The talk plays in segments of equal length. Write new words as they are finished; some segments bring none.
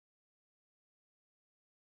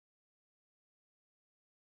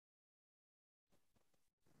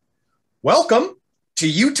Welcome to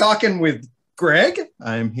UTOKing with Gregg.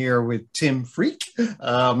 I'm here with Tim Freke,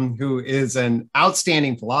 who is an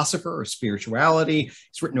outstanding philosopher of spirituality.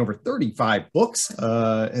 He's written over 35 books,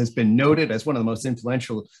 has been noted as one of the most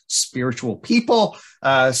influential spiritual people.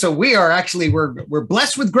 So we're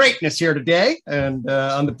blessed with greatness here today and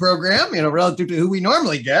on the program, relative to who we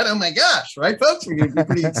normally get. Oh my gosh, right, folks? We're going to be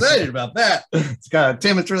pretty excited about that.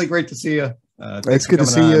 Tim, it's really great to see you. It's good to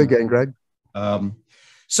see you again, Gregg.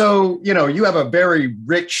 So, you have a very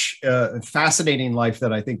rich, fascinating life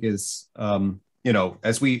that I think is,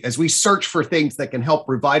 as we search for things that can help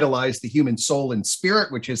revitalize the human soul and spirit,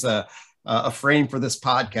 which is a frame for this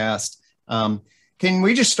podcast. Can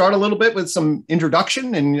we just start a little bit with some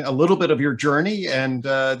introduction and a little bit of your journey, and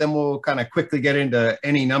then we'll kind of quickly get into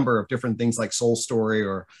any number of different things like soul story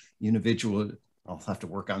or Unividual. I'll have to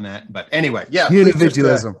work on that. But anyway, yeah.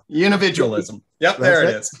 Unividualism. Unividualism. Yep, there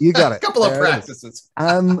it is. You got it. A couple of practices.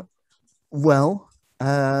 I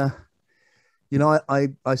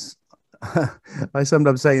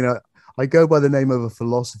sometimes say, I go by the name of a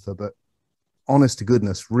philosopher, but honest to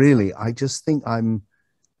goodness, really, I just find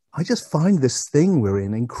this thing we're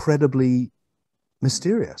in incredibly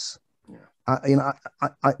mysterious. Yeah.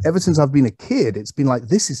 Ever since I've been a kid, it's been like,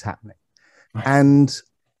 this is happening. Right. And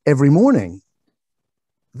every morning,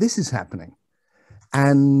 this is happening.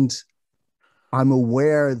 And I'm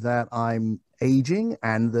aware that I'm aging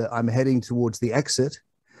and that I'm heading towards the exit.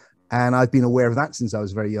 And I've been aware of that since I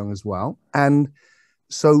was very young as well. And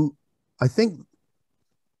so I think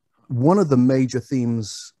one of the major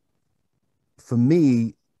themes for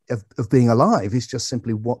me of being alive is just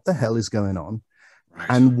simply what the hell is going on, right,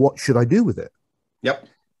 and what should I do with it? Yep.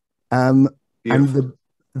 And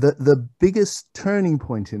the biggest turning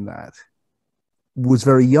point in that was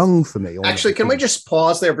very young for me. Actually, can we just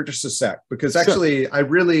pause there for just a sec? Because actually, sure.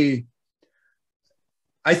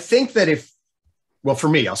 I think that for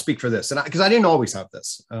me, I'll speak for this, and because I didn't always have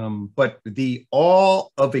this, but the awe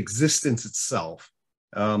of existence itself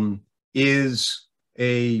is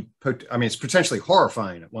it's potentially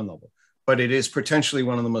horrifying at one level, but it is potentially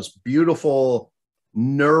one of the most beautiful,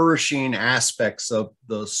 nourishing aspects of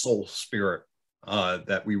the soul spirit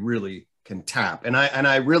that we really can tap. And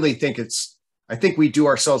I really think I think we do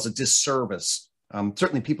ourselves a disservice.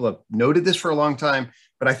 Certainly people have noted this for a long time,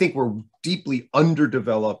 but I think we're deeply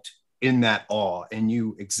underdeveloped in that awe, and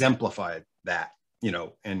you exemplified that,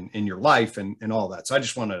 in your life and all that. So I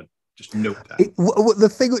just want to note that. The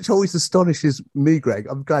thing which always astonishes me, Gregg,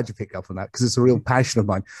 I'm glad you picked up on that because it's a real passion of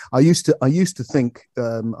mine. I used to think,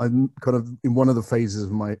 I'm kind of in one of the phases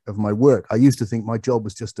of my work, I used to think my job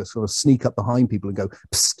was just to sort of sneak up behind people and go,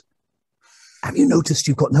 psst, have you noticed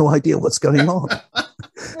you've got no idea what's going on?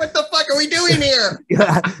 What the fuck are we doing here?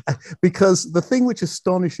 Yeah, because the thing which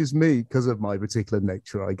astonishes me, because of my particular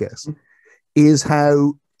nature, I guess, is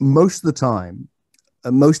how most of the time,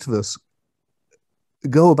 most of us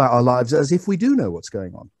go about our lives as if we do know what's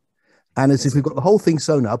going on. And as if we've got the whole thing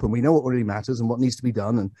sewn up and we know what really matters and what needs to be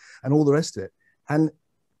done and all the rest of it. And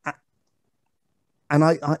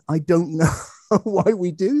I don't know why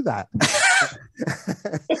we do that.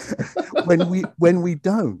 when we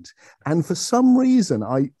don't. And for some reason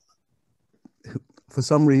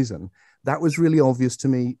that was really obvious to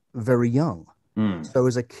me very young. So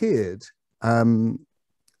as a kid, as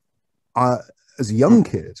a young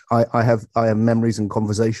kid, I have memories and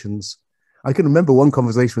conversations. I can remember one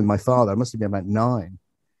conversation with my father, I must have been about 9,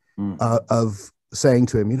 of saying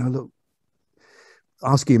to him, look,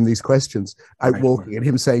 asking him these questions, out walking, and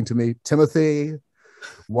him saying to me, Timothy,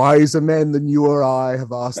 wiser men than you or I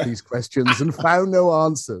have asked these questions and found no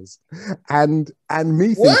answers. And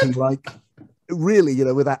me thinking, like, really,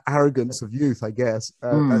 with that arrogance of youth, I guess,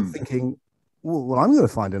 thinking, well, I'm going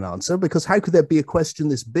to find an answer, because how could there be a question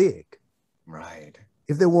this big? Right.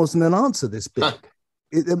 If there wasn't an answer this big,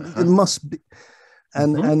 it must be.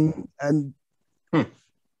 And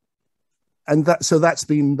that's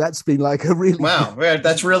been like a really, wow.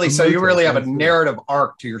 That's really, so you really have a narrative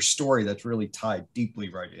arc to your story that's really tied deeply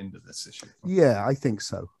right into this issue. Yeah, I think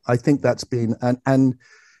so. I think that's been, and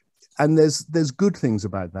there's good things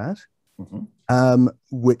about that,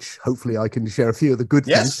 which hopefully I can share a few of the good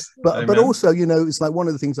things. But also, it's like one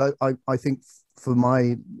of the things I think for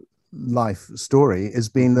my life story has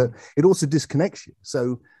been that it also disconnects you.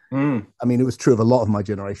 So, I mean, it was true of a lot of my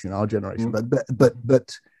generation, our generation,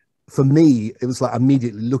 but for me, it was like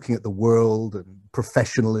immediately looking at the world and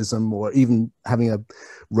professionalism, or even having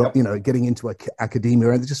getting into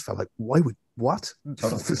academia, and it just felt like, what?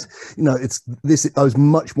 Totally. It's this. I was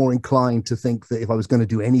much more inclined to think that if I was going to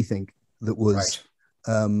do anything that was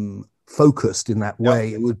focused in that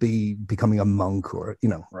way, it would be becoming a monk or,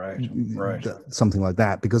 something like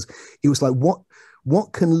that, because it was like,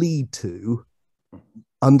 what can lead to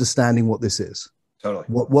understanding what this is? Totally.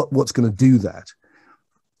 What's going to do that?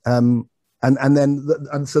 And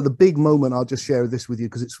so the big moment, I'll just share this with you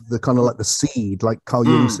because it's the kind of like the seed, like Carl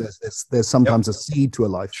Jung says, there's sometimes a seed to a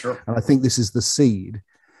life. Sure. And I think this is the seed.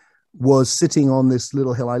 Was sitting on this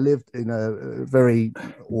little hill. I lived in a very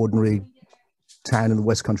ordinary town in the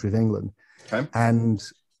West Country of England, and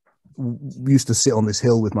we used to sit on this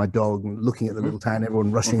hill with my dog and looking at the little town,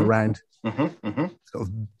 everyone rushing around, sort of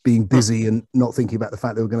being busy and not thinking about the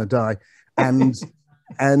fact they were going to die, and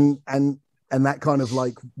that kind of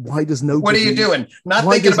like, why does nobody? What are you doing? Not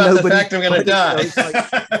thinking about the fact I'm going to die.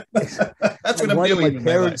 That's what I'm doing. Why do my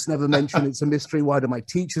parents never mention it's a mystery? Why do my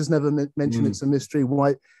teachers never mention it's a mystery?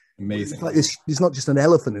 Why? Amazing. It's like it's not just an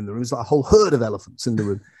elephant in the room; it's like a whole herd of elephants in the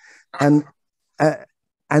room, and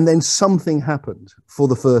then something happened for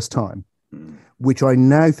the first time, which I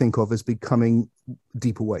now think of as becoming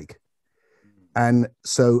deep awake, and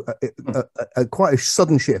so quite a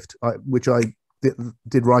sudden shift, which I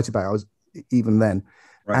did write about. I was even then,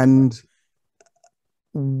 and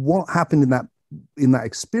what happened in that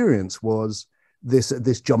experience was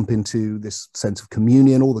this jump into this sense of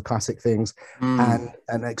communion, all the classic things, and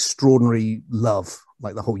an extraordinary love,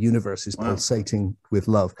 like the whole universe is pulsating with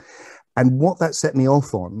love. And what that set me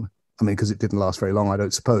off on, I mean, because it didn't last very long, I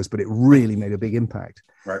don't suppose, but it really made a big impact,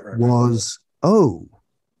 was,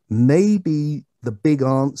 maybe the big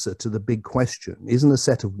answer to the big question isn't a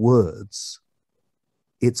set of words,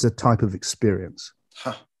 it's a type of experience.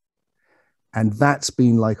 And that's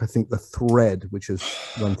been like, I think, the thread which has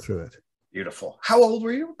run through it. Beautiful. How old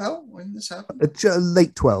were you, Pal, when this happened?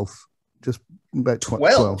 Late 12, just about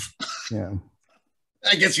 12. Yeah.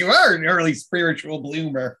 I guess you are an early spiritual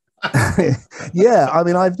bloomer. Yeah, I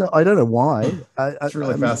mean, I don't know why. It's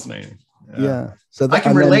really fascinating. Yeah. So I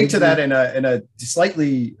can relate to that in a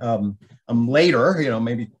slightly later,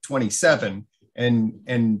 maybe 27,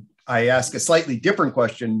 and I ask a slightly different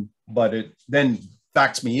question, but it then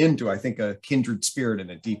backs me into, I think, a kindred spirit in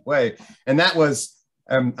a deep way, and that was.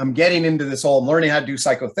 I'm getting into this whole learning how to do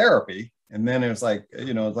psychotherapy. And then it was like,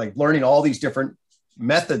 like learning all these different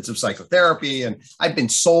methods of psychotherapy. And I've been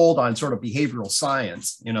sold on sort of behavioral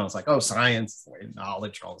science. It's like, science,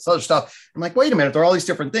 knowledge, all this other stuff. I'm like, wait a minute, there are all these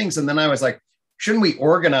different things. And then I was like, shouldn't we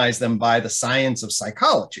organize them by the science of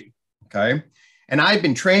psychology? Okay. And I've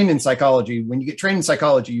been trained in psychology. When you get trained in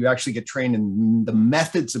psychology, you actually get trained in the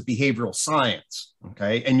methods of behavioral science.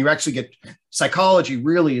 Okay. And you actually get psychology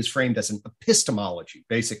really is framed as an epistemology,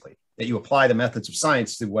 basically, that you apply the methods of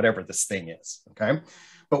science to whatever this thing is. Okay.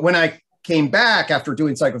 But when I came back after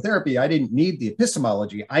doing psychotherapy, I didn't need the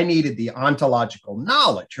epistemology. I needed the ontological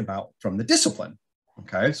knowledge from the discipline.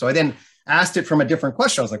 Okay. So I then asked it from a different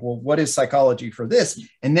question. I was like, well, what is psychology for this?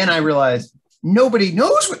 And then I realized nobody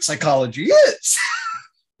knows what psychology is.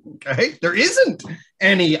 Okay. There isn't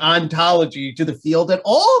any ontology to the field at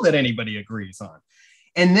all that anybody agrees on.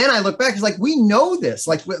 And then I look back, it's like, we know this,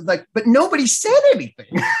 but nobody said anything.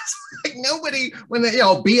 Like nobody, when they,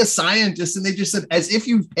 be a scientist, and they just said, as if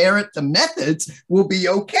you parrot the methods, we'll be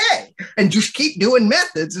okay. And just keep doing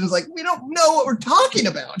methods. And it's like, we don't know what we're talking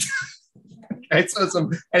about. Okay,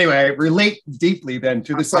 anyway, I relate deeply then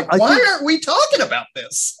to this. Like, why aren't we talking about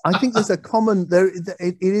this? I think there's a common,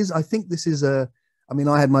 it is, I think this is I mean,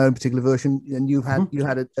 I had my own particular version and you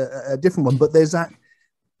had a different one, but there's that,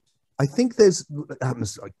 I think it's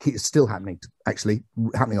still happening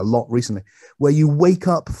a lot recently, where you wake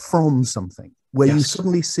up from something, where you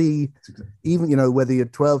suddenly see, even, whether you're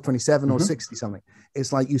 12, 27 or 60 something,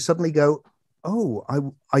 it's like you suddenly go, oh,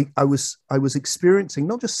 I was experiencing,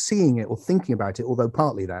 not just seeing it or thinking about it, although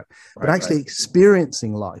partly that, but actually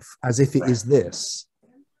experiencing life as if it is this.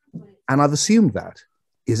 And I've assumed that.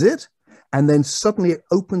 Is it? And then suddenly it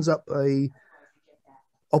opens up a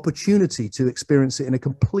opportunity to experience it in a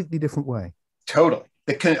completely different way. Totally.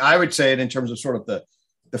 I would say it in terms of sort of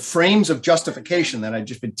the frames of justification that I've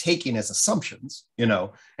just been taking as assumptions, and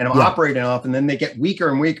I'm operating off, and then they get weaker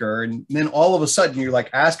and weaker. And then all of a sudden you like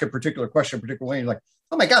ask a particular question, a particular way, and you're like,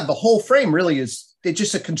 oh my God, the whole frame really is it's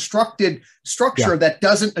just a constructed structure that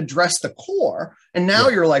doesn't address the core. And now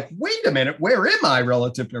you're like, wait a minute, where am I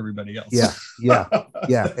relative to everybody else?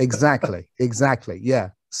 Yeah, exactly. Yeah.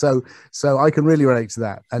 So I can really relate to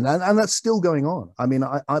that. And that's still going on. I mean,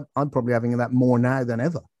 I'm probably having that more now than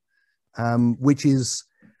ever, which is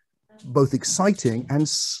both exciting and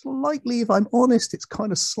slightly, if I'm honest, it's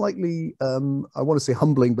kind of slightly, I want to say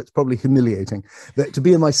humbling, but it's probably humiliating, that to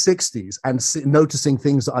be in my 60s and noticing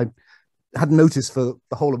things that hadn't noticed for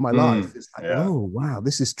the whole of my life. It's like, yeah. oh wow,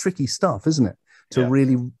 this is tricky stuff, isn't it? To Yeah.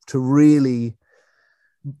 really.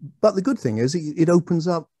 But the good thing is, it opens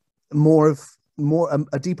up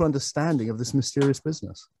a deeper understanding of this mysterious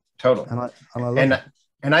business. Totally. And I love it.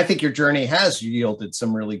 And I think your journey has yielded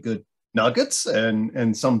some really good nuggets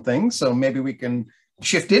and some things. So maybe we can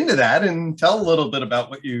shift into that and tell a little bit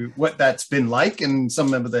about what that's been like and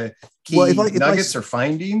some of the key nuggets or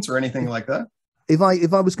findings or anything like that. If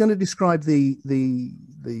I was going to describe the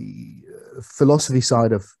philosophy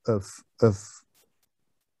side of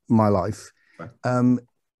my life,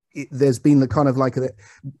 there's been the kind of like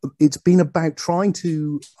it's been about trying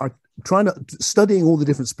to studying all the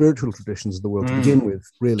different spiritual traditions of the world to begin with,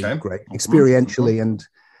 really, Greg, experientially and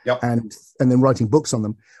then writing books on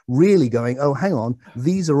them, really going, oh, hang on,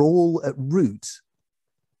 these are all at root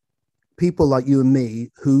people like you and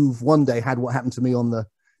me who've one day had what happened to me on the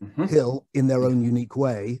hill in their own unique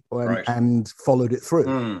way and followed it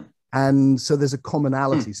through. And so there's a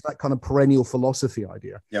commonality. So that kind of perennial philosophy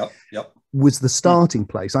idea was the starting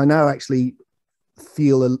place. I now actually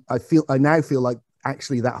feel like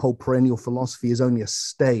actually that whole perennial philosophy is only a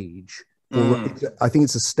stage. I think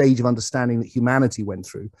it's a stage of understanding that humanity went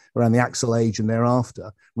through around the Axle Age and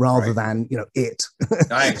thereafter, rather than it.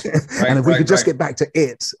 And if we could just get back to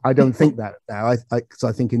it, I don't think that now. Because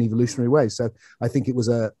I think in evolutionary ways. So I think it was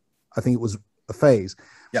a phase.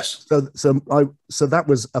 Yes. So that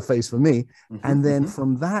was a phase for me, and then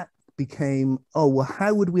from that became, oh well,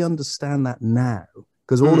 how would we understand that now?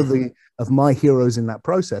 Because all of my heroes in that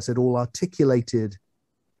process had all articulated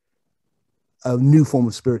a new form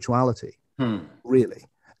of spirituality, really.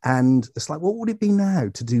 And it's like, what would it be now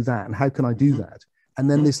to do that? And how can I do that? And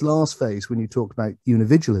then this last phase, when you talked about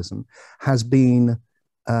unividualism, has been,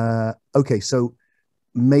 okay, so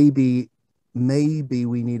maybe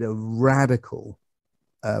we need a radical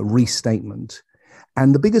restatement.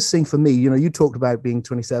 And the biggest thing for me, you talked about being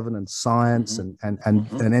 27 and science and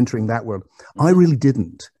entering that world. I really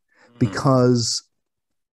didn't, because,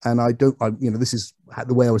 and this is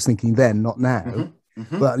the way I was thinking then, not now.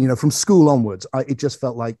 But, from school onwards, it just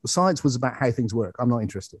felt like science was about how things work. I'm not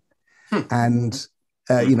interested. And,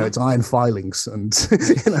 it's iron filings. And,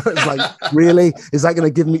 it's like, really? Is that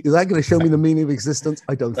going to show me the meaning of existence?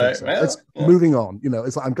 I don't think so. Moving on.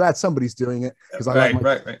 It's like, I'm glad somebody's doing it because I like my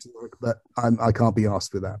work, but I can't be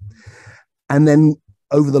asked with that. And then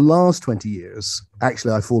over the last 20 years,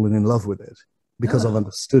 actually, I've fallen in love with it because I've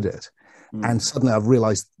understood it. And suddenly I've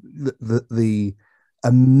realized the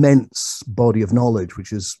immense body of knowledge which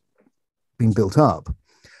has been built up,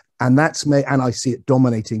 and and I see it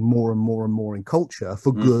dominating more and more and more in culture,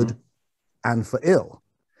 for good and for ill.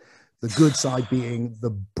 The good side being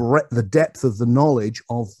the depth of the knowledge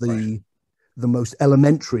of the most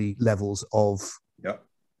elementary levels of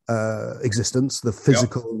existence, the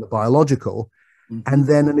physical and the biological, and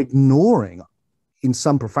then an ignoring in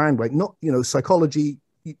some profound way, not, psychology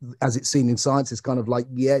as it's seen in science is kind of like,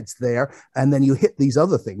 it's there. And then you hit these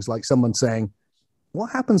other things, like someone saying,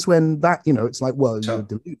 what happens when that, it's like, well, you're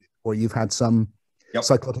deluded, or you've had some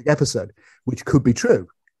psychotic episode, which could be true,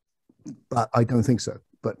 but I don't think so.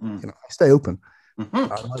 But, I stay open.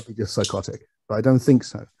 I might be just psychotic, but I don't think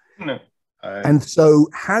so. No. And so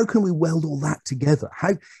how can we weld all that together?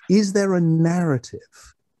 How is there a narrative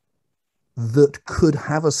that could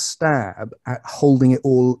have a stab at holding it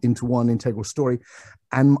all into one integral story?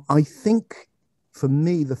 And I think, for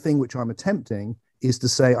me, the thing which I'm attempting is to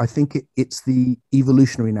say, I think it's the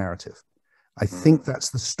evolutionary narrative. I think that's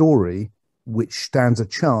the story which stands a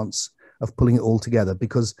chance of pulling it all together,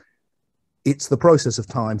 because it's the process of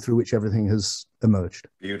time through which everything has emerged.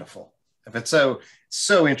 Beautiful. It's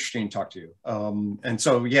so interesting to talk to you. And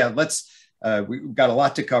so, we've got a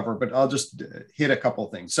lot to cover, but I'll just hit a couple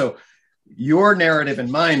of things. So your narrative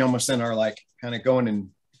and mine almost then are like kind of going in.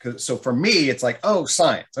 So for me, it's like, oh,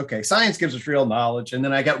 science. Okay, science gives us real knowledge. And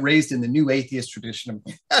then I got raised in the new atheist tradition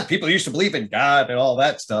of people used to believe in God and all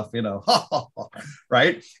that stuff,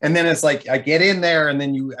 right? And then it's like I get in there, and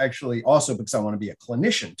then you actually also, because I want to be a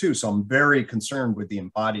clinician too. So I'm very concerned with the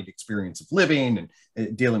embodied experience of living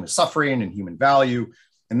and dealing with suffering and human value.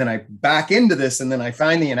 And then I back into this, and then I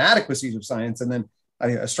find the inadequacies of science. And then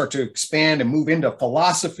I start to expand and move into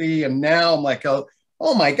philosophy. And now I'm like,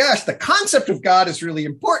 oh my gosh, the concept of God is really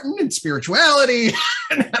important in spirituality.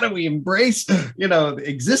 And how do we embrace, the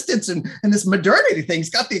existence and this modernity thing's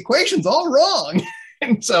got the equations all wrong.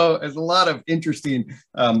 And so there's a lot of interesting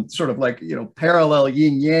sort of like, parallel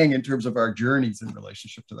yin yang in terms of our journeys in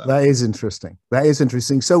relationship to that. That is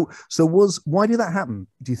interesting. So why did that happen,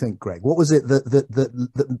 do you think, Greg? What was it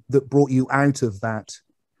that brought you out of that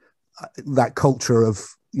culture of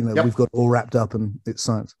we've got all wrapped up and it's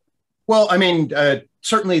science. Well, I mean,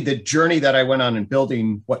 certainly the journey that I went on in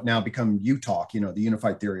building what now become UTOK, the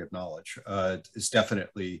Unified Theory of Knowledge, is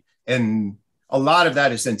definitely, and a lot of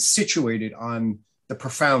that is then situated on the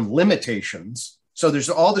profound limitations. So there's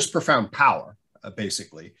all this profound power,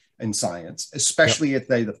 basically, in science, especially at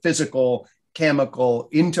the physical, chemical,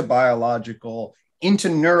 into biological, into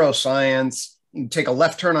neuroscience. You take a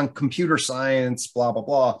left turn on computer science, blah, blah,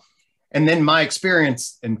 blah. And then my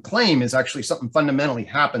experience and claim is actually something fundamentally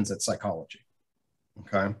happens at psychology.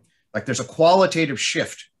 Okay. Like there's a qualitative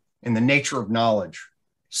shift in the nature of knowledge,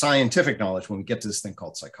 scientific knowledge, when we get to this thing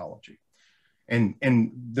called psychology. And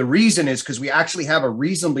the reason is because we actually have a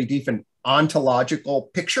reasonably decent ontological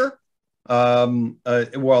picture.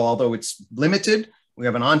 Although it's limited, we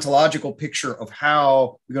have an ontological picture of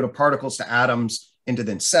how we go to particles to atoms into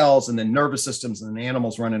then cells and then nervous systems and then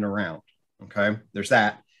animals running around. Okay. There's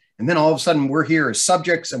that. And then all of a sudden we're here as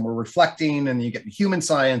subjects and we're reflecting, and you get the human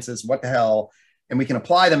sciences, what the hell? And we can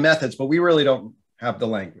apply the methods, but we really don't have the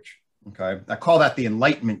language. Okay. I call that the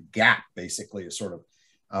enlightenment gap, basically, is sort of.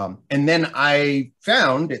 And then I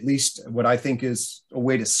found at least what I think is a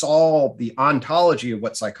way to solve the ontology of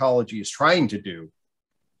what psychology is trying to do.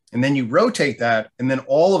 And then you rotate that, and then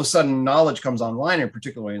all of a sudden knowledge comes online in a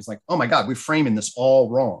particular way. And it's like, oh my God, we're framing this all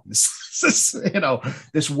wrong.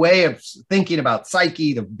 This way of thinking about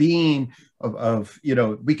psyche, the being of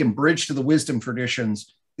we can bridge to the wisdom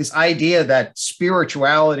traditions. This idea that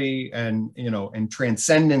spirituality and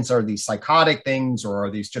transcendence are these psychotic things, or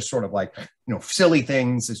are these just sort of like, silly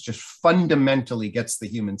things, is just fundamentally gets the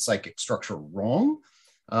human psychic structure wrong.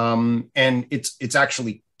 And it's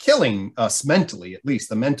actually killing us mentally, at least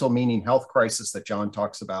the mental meaning health crisis that John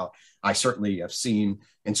talks about. I certainly have seen.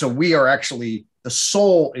 And so we are actually, the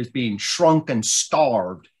soul is being shrunk and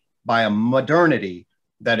starved by a modernity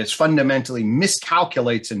that is fundamentally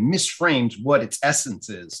miscalculates and misframes what its essence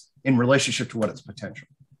is in relationship to what its potential.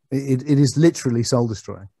 It is literally soul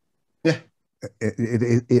destroying. Yeah.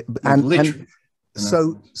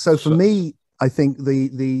 So for me, I think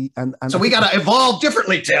so we got to evolve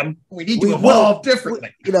differently, Tim. We need to evolve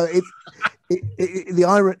differently. The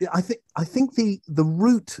irony. I think the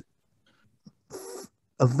root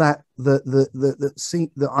of that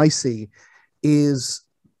that I see is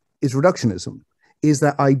reductionism. Is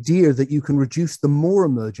that idea that you can reduce the more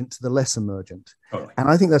emergent to the less emergent, totally. And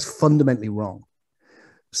I think that's fundamentally wrong.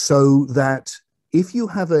 So that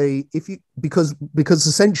because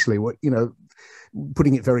essentially what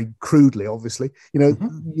putting it very crudely, obviously, as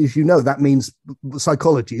that means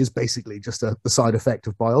psychology is basically just a side effect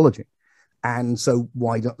of biology. And so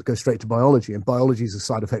why not go straight to biology? And biology is a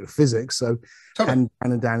side effect of physics. So, totally.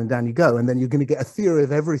 and down you go. And then you're going to get a theory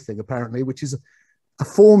of everything, apparently, which is a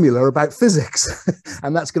formula about physics.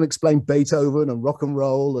 And that's going to explain Beethoven and rock and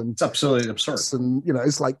roll. And it's absolutely absurd. And,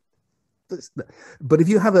 it's like, but if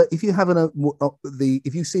you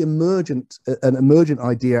see an emergent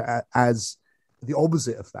idea as the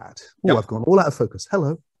opposite of that. Oh, yep. I've gone all out of focus.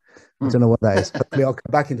 Hello. I don't know what that is. Hopefully I'll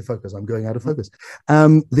come back into focus. I'm going out of focus.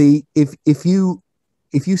 If you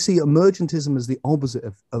see emergentism as the opposite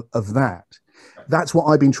of that, that's what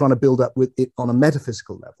I've been trying to build up with it on a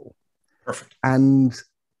metaphysical level. Perfect. And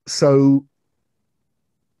so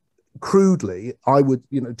crudely, I would,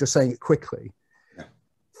 just saying it quickly,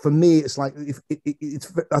 for me, it's like,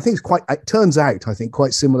 it turns out, I think,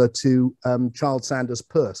 quite similar to Charles Sanders'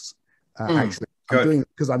 Peirce. Actually, I'm doing it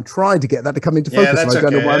because I'm trying to get that to come into focus. That's and I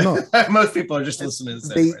don't know why I'm not. Most people are just listening to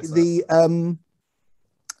the same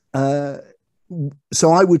way,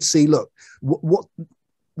 so I would see, look,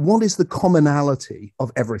 what is the commonality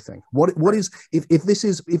of everything? What is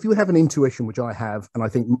if you have an intuition, which I have, and I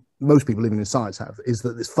think most people living in science have, is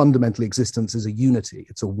that this fundamentally existence is a unity.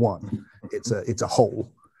 It's a one. It's a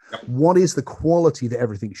whole. Yep. What is the quality that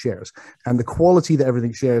everything shares? And the quality that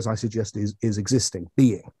everything shares, I suggest, is existing,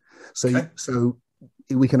 being. So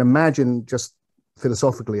we can imagine, just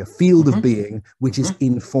philosophically, a field of being which is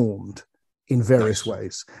informed in various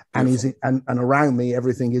ways, and around me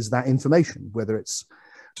everything is that information, whether it's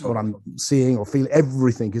what I'm seeing or feeling.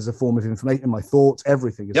 Everything is a form of information. My thoughts,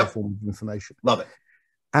 everything is a form of information. Love it.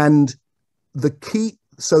 And the key,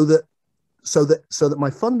 so that my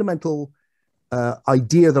fundamental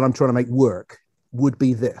idea that I'm trying to make work would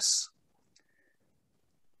be this.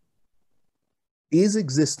 Is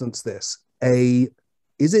existence this?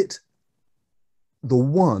 Is it the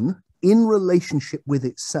one in relationship with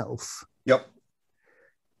itself? Yep.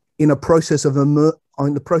 In a process of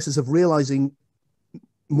realizing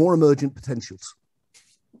more emergent potentials.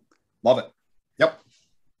 Love it. Yep.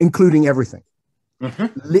 Including everything.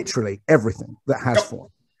 Literally everything that has form.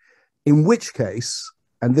 In which case,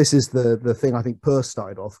 and this is the thing I think Peirce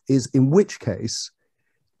started off, is in which case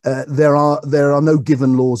there are no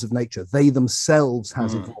given laws of nature. They themselves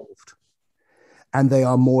has evolved, and they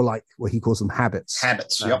are more like what he calls them habits.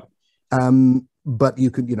 Habits, yep. But you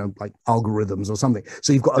could, like algorithms or something.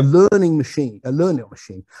 So you've got a learning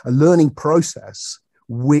process,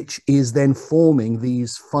 which is then forming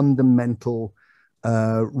these fundamental,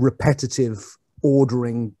 repetitive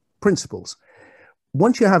ordering principles.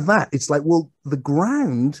 Once you have that, it's like, well, the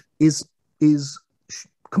ground is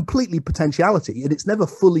completely potentiality, and it's never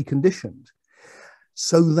fully conditioned.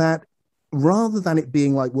 So that rather than it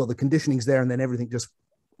being like, well, the conditioning's there and then everything just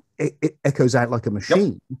it echoes out like a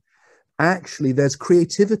machine, actually there's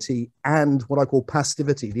creativity and what I call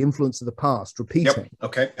passivity, the influence of the past, repeating.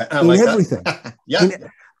 Okay. In like everything.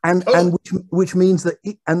 And which means that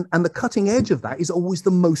and the cutting edge of that is always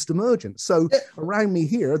the most emergent. So around me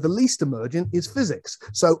here, the least emergent is physics.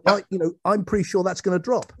 So I'm pretty sure that's going to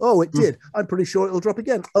drop. Oh, it did. I'm pretty sure it'll drop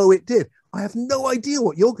again. Oh, it did. I have no idea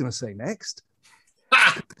what you're going to say next.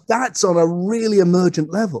 That's on a really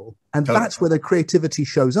emergent level, and that's where the creativity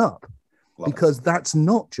shows up. Because that's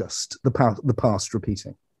not just the past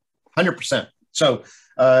repeating. 100%. So,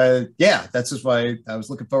 that's just why I was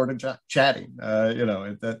looking forward to chatting.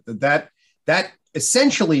 That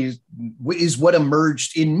essentially is what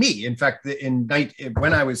emerged in me. In fact,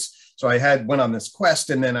 when I went on this quest,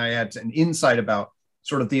 and then I had an insight about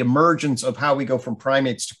sort of the emergence of how we go from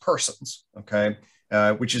primates to persons. Okay,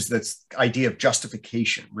 which is this idea of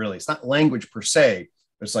justification. Really, it's not language per se.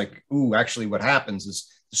 It's like, actually, what happens is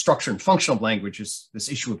the structure and function of language is this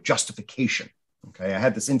issue of justification. Okay, I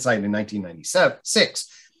had this insight in 1996.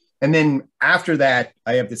 And then after that,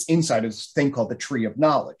 I have this insight of this thing called the tree of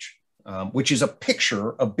knowledge, which is a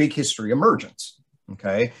picture of big history emergence.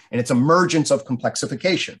 Okay, and it's emergence of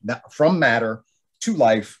complexification from matter to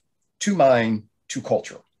life, to mind, to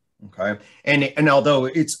culture. Okay, and although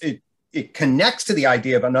it connects to the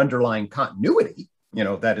idea of an underlying continuity,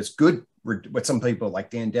 that is good, what some people like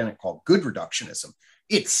Dan Dennett call good reductionism.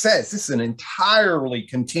 It says this is an entirely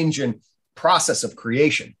contingent process of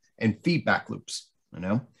creation and feedback loops,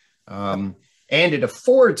 and it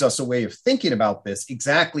affords us a way of thinking about this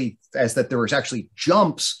exactly as that there is actually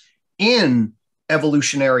jumps in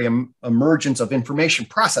evolutionary emergence of information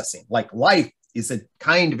processing. Like life is a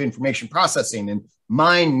kind of information processing, and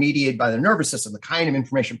mind mediated by the nervous system, the kind of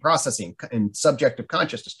information processing and subjective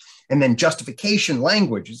consciousness, and then justification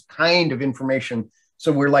language is kind of information.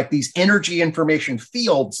 So we're like these energy information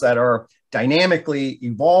fields that are dynamically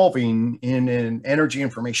evolving in an energy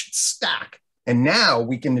information stack. And now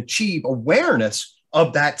we can achieve awareness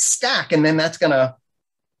of that stack. And then that's going to,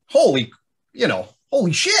 holy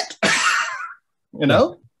shit,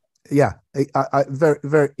 Yeah. I very,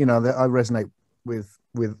 very, I resonate with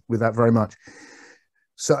that very much.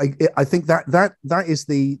 So I think that is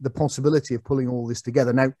the possibility of pulling all this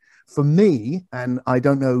together. Now, for me, and I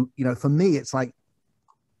don't know, for me, it's like,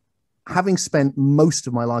 having spent most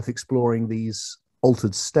of my life exploring these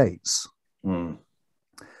altered states,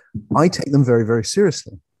 I take them very, very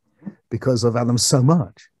seriously because I've had them so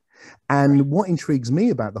much. And what intrigues me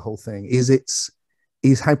about the whole thing is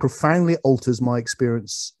how profoundly it alters my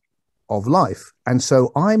experience of life. And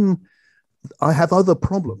so I have other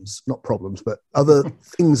not problems, but other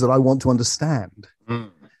things that I want to understand.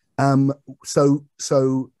 So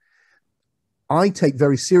I take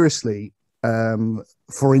very seriously,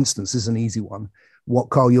 for instance, is an easy one, what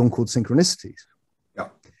Carl Jung called synchronicities. Yeah.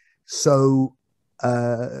 So,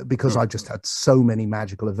 because I just had so many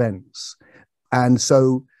magical events. And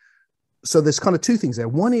so there's kind of two things there.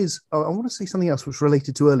 One is, I want to say something else which was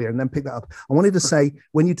related to earlier and then pick that up. I wanted to say,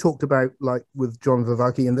 when you talked about, like with John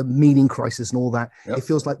Vervaeke and the meaning crisis and all that, it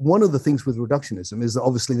feels like one of the things with reductionism is that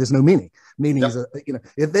obviously there's no meaning. Meaning is,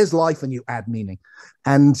 if there's life and you add meaning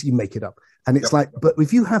and you make it up. And it's like, but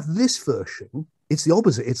if you have this version, it's the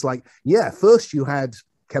opposite. It's like, first you had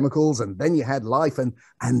chemicals and then you had life and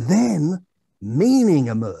then meaning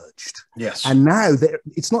emerged. Yes. And now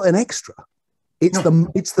it's not an extra. It's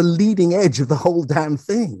the leading edge of the whole damn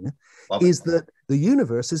thing. That the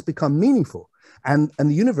universe has become meaningful. And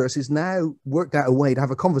the universe is now worked out a way to have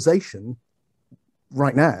a conversation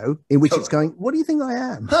right now in which it's going, what do you think I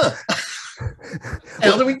am?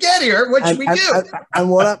 How do we get here? What should we do? And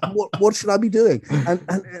what should I be doing? And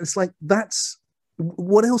it's like, that's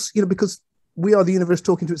what else, because we are the universe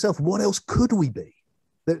talking to itself. What else could we be?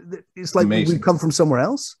 It's like we've come from somewhere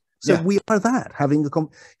else. So we are that, having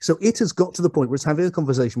so it has got to the point where it's having a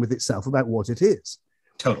conversation with itself about what it is.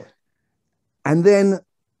 Totally. And then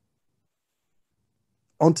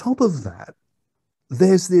on top of that,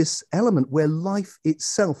 there's this element where life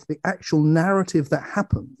itself, the actual narrative that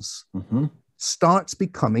happens, starts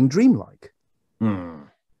becoming dreamlike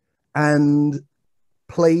and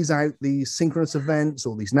plays out these synchronous events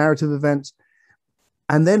or these narrative events.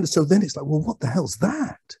 And then, so then it's like, well, what the hell's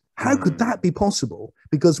that? How could that be possible?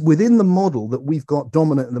 Because within the model that we've got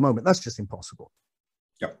dominant at the moment, that's just impossible.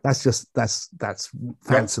 Yep. That's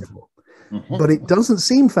fanciful. But it doesn't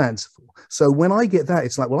seem fanciful. So when I get that,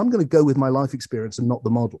 it's like, well, I'm going to go with my life experience and not the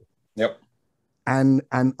model. Yep. And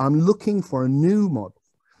I'm looking for a new model,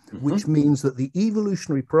 which means that the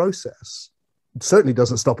evolutionary process certainly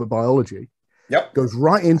doesn't stop at biology. Yep. Goes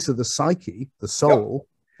right into the psyche, the soul,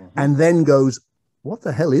 and then goes, what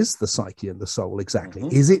the hell is the psyche and the soul exactly?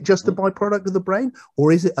 Is it just a byproduct of the brain,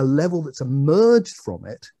 or is it a level that's emerged from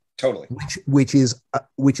it? Totally. Which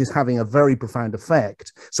is having a very profound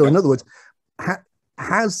effect. So in other words,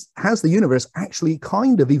 has the universe actually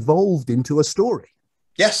kind of evolved into a story?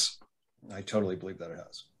 Yes, I totally believe that it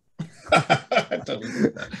has. I totally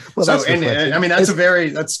believe that. Well, so, and I mean,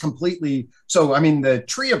 that's completely. So, I mean, the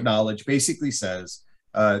tree of knowledge basically says,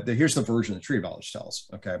 here's the version the tree of knowledge tells.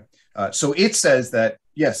 Okay. So it says that,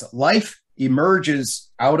 yes, life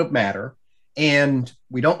emerges out of matter, and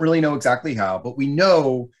we don't really know exactly how, but we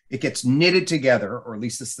know it gets knitted together, or at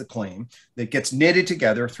least this is the claim, that it gets knitted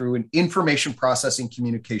together through an information processing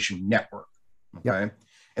communication network. Okay. Yep.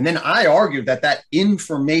 And then I argue that that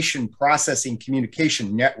information processing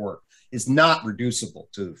communication network is not reducible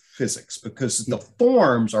to physics, because the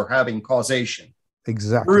forms are having causation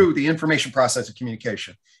through the information processing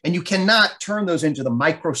communication. And you cannot turn those into the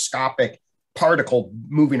microscopic particle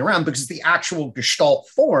moving around, because it's the actual gestalt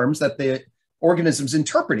forms that the organism's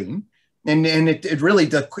interpreting. And it really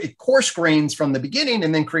it coarse grains from the beginning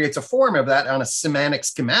and then creates a form of that on a semantic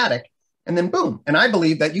schematic. And then boom. And I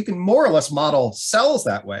believe that you can more or less model cells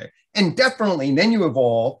that way. And definitely then you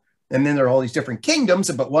evolve. And then there are all these different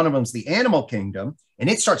kingdoms, but one of them is the animal kingdom. And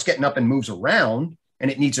it starts getting up and moves around.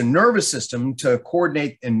 And it needs a nervous system to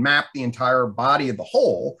coordinate and map the entire body of the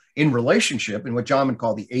whole in relationship, in what John would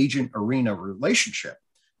call the agent arena relationship.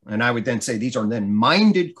 And I would then say these are then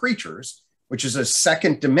minded creatures, which is a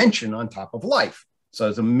second dimension on top of life.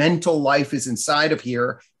 So the mental life is inside of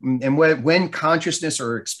here. And when consciousness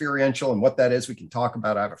or experiential and what that is, we can talk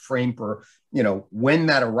about. I have a frame for, when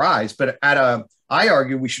that arrives. But I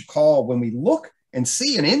argue we should call, when we look and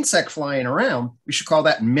see an insect flying around, we should call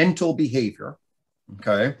that mental behavior.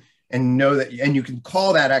 Okay. And know that, and you can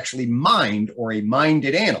call that actually mind, or a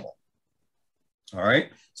minded animal. All right.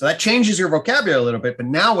 So that changes your vocabulary a little bit. But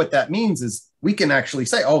now what that means is we can actually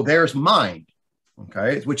say, oh, there's mind.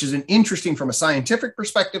 Okay. Which is an interesting, from a scientific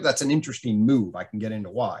perspective, that's an interesting move. I can get into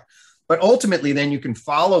why. But ultimately, then you can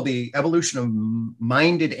follow the evolution of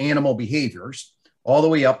minded animal behaviors all the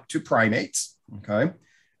way up to primates. Okay.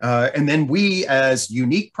 And then we, as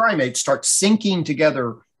unique primates, start syncing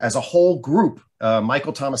together as a whole group.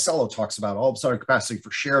 Michael Tomasello talks about all of a sudden capacity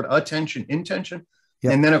for shared attention, intention.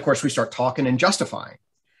 Yep. And then, of course, we start talking and justifying.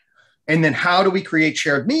 And then how do we create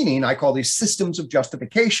shared meaning? I call these systems of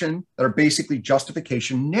justification that are basically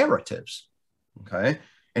justification narratives. Okay.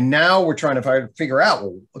 And now we're trying to figure out,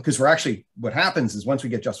 well, because we're actually, what happens is once we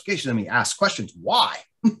get justification, then we ask questions. Why?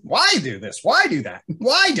 Why do this? Why do that?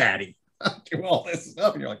 Why, Daddy? Do all this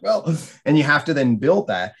stuff. And you're like, well, and you have to then build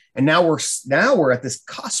that. And now we're at this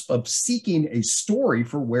cusp of seeking a story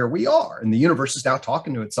for where we are. And the universe is now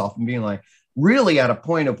talking to itself and being like, really at a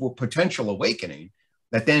point of potential awakening,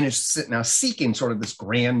 that then is now seeking sort of this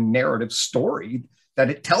grand narrative story that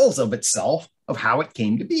it tells of itself, of how it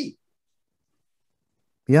came to be.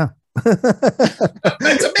 Yeah.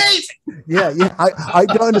 That's amazing. Yeah. I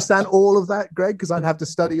don't understand all of that, Greg, because I'd have to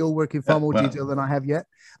study your work in far more detail than I have yet.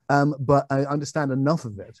 But I understand enough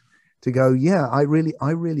of it to go, yeah, I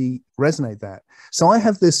really resonate that. So I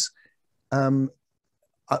have this,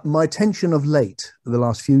 my attention of late, the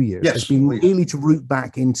last few years, has been really to root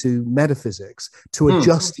back into metaphysics to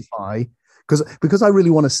justify, because I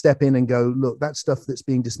really want to step in and go, look, that stuff that's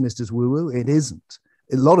being dismissed as woo-woo, it isn't.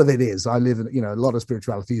 A lot of it is. I live in, a lot of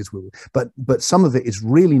spirituality is woo-woo, but some of it is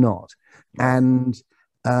really not. And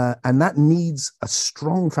that needs a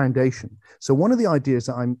strong foundation. So one of the ideas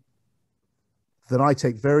that I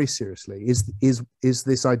take very seriously is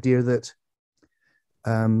this idea that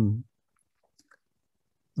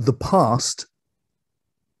the past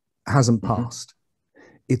hasn't passed;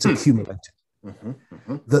 it's accumulated.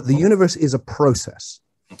 That the universe is a process.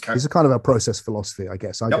 Okay. It's a kind of a process philosophy, I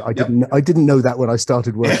guess. I didn't know that when I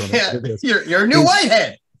started work on it. You're a new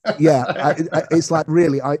whitehead. Yeah, it's like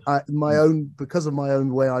really, my own, because of my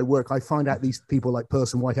own way I work, I find out these people like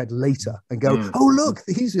Person Whitehead later and go, oh, look,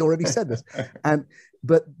 he's already said this.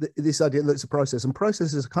 But this idea that it's a process, and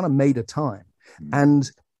processes are kind of made of time. And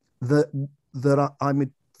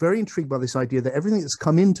I'm very intrigued by this idea that everything that's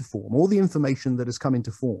come into form, all the information that has come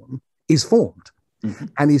into form is formed.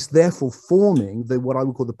 And is therefore forming what I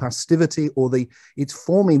would call the passivity, or it's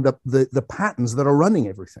forming the patterns that are running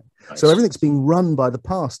everything. Nice. So everything's being run by the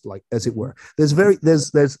past, like, as it were. There's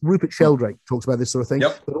Rupert Sheldrake talks about this sort of thing,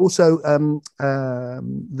 but also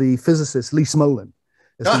the physicist Lee Smolin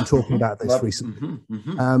has been talking about this recently.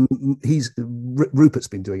 Rupert's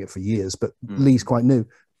been doing it for years, but Lee's quite new,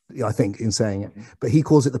 I think, in saying it. But he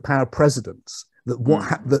calls it the power of precedence.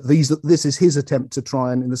 This is his attempt to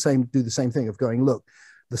try and do the same thing of going, look,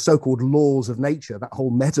 the so-called laws of nature, that whole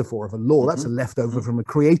metaphor of a law, that's a leftover from a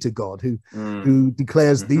creator God who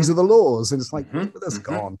declares these are the laws, and it's like, that's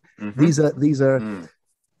gone. These are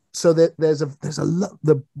so there's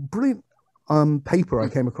the brilliant paper I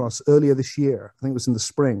came across earlier this year, I think it was in the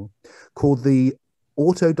spring, called the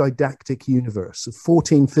Autodidactic Universe, of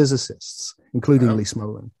 14 physicists, including Lee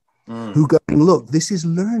Smolin, who going, look, this is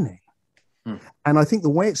learning. And I think the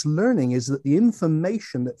way it's learning is that the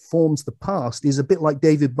information that forms the past is a bit like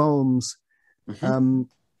David Bohm's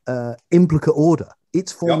implicate order.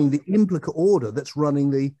 It's forming the implicate order that's running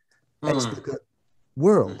the explicate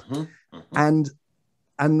world. And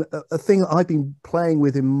a thing I've been playing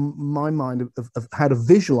with in my mind of how to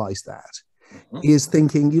visualize that is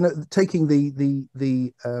thinking, taking the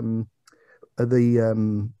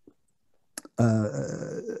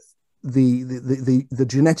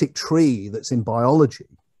genetic tree that's in biology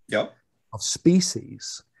of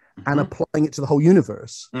species and applying it to the whole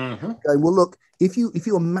universe. Going, well, look, if you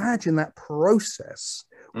imagine that process,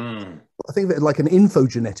 I think of it like an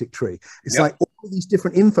infogenetic tree. It's like all these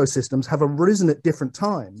different info systems have arisen at different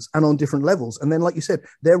times and on different levels. And then, like you said,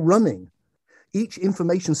 they're running. Each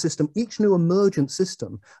information system, each new emergent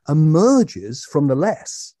system emerges from the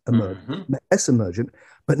less emergent,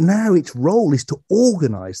 but now its role is to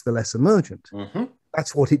organize the less emergent.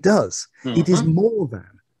 That's what it does. It is more than.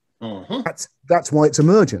 That's why it's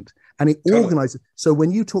emergent. And it organizes. So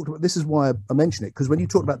when you talked about, this is why I mentioned it, because when you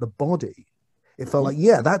talked about the body, it felt like,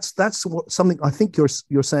 that's something I think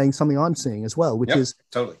you're saying, something I'm seeing as well, which is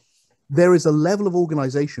there is a level of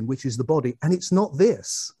organization, which is the body, and it's not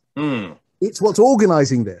this. It's what's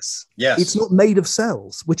organizing this. It's not made of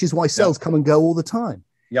cells, which is why cells come and go all the time.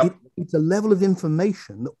 It's a level of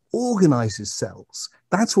information that organizes cells.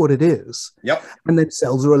 That's what it is. And then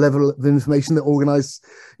cells are a level of information that organize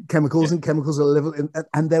chemicals, and chemicals are a level,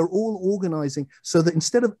 and they're all organizing, so that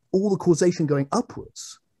instead of all the causation going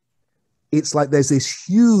upwards, it's like there's this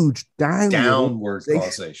huge downward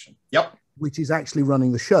causation. Which is actually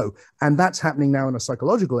running the show. And that's happening now on a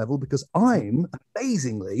psychological level, because I'm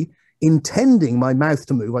amazingly intending my mouth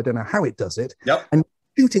to move. I don't know how it does it. And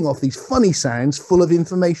shooting off these funny sounds full of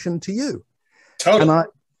information to you.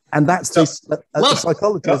 And that's the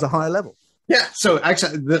psychology as a higher level. So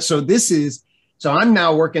actually, so I'm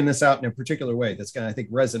now working this out in a particular way that's going to, I think,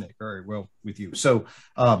 resonate very well with you. So,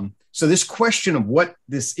 so this question of what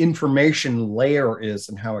this information layer is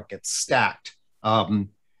and how it gets stacked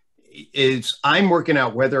is I'm working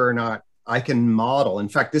out whether or not I can model. In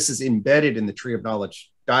fact, this is embedded in the tree of knowledge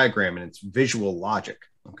diagram, and it's visual logic.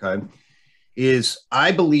 Is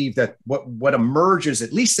I believe that what emerges,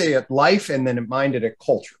 at least say at life and then minded at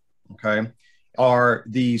culture, are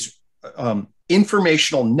these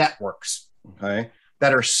informational networks,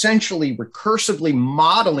 that are essentially recursively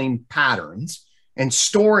modeling patterns and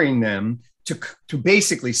storing them to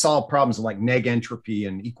basically solve problems like neg entropy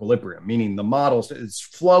and equilibrium, meaning the models is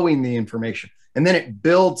flowing the information. And then it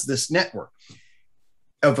builds this network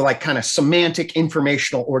of like kind of semantic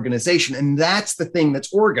informational organization. And that's the thing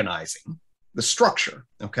that's organizing the structure.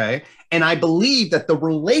 And I believe that the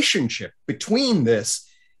relationship between this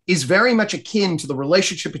is very much akin to the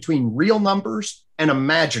relationship between real numbers and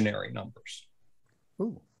imaginary numbers.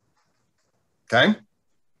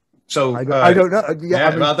 So I don't know.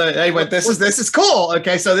 This is cool.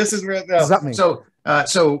 So this is what does that mean? So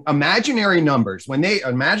imaginary numbers,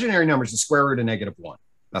 imaginary numbers, the square root of -1.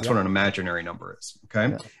 That's what an imaginary number is.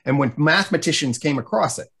 And when mathematicians came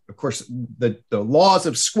across it, of course, the laws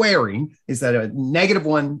of squaring is that a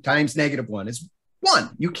 -1 times -1 is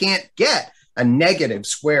 1. You can't get a negative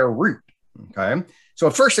square root. So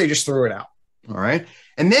at first they just threw it out.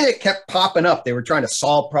 And then it kept popping up. They were trying to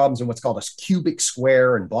solve problems in what's called a cubic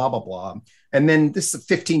square and blah, blah, blah. And then this is the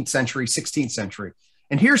 15th century, 16th century.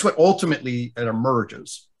 And here's what ultimately it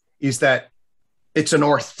emerges is that It's an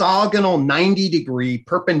orthogonal 90-degree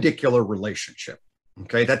perpendicular relationship,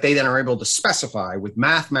 okay, that they then are able to specify with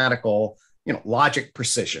mathematical, logic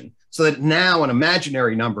precision, so that now an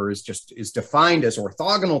imaginary number is defined as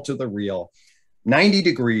orthogonal to the real, 90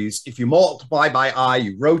 degrees. If you multiply by I,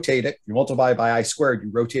 you rotate it. You multiply by I squared, you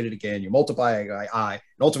rotate it again. You multiply by I,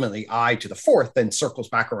 and ultimately I to the fourth then circles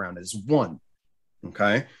back around as 1.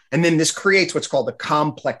 Okay. And then this creates what's called the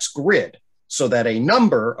complex grid, so that a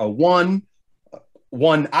number, a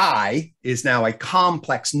 1i, is now a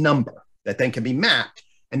complex number that then can be mapped.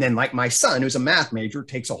 And then, like my son, who's a math major,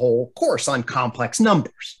 takes a whole course on complex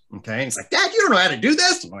numbers. Okay. And he's like, Dad, you don't know how to do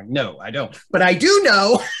this? I'm like, no, I don't. But I do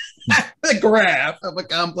know the graph of a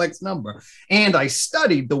complex number. And I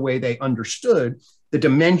studied the way they understood the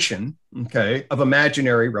dimension, okay, of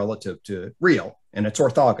imaginary relative to real, and it's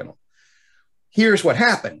orthogonal. Here's what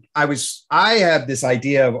happened. I had this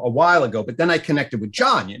idea a while ago, but then I connected with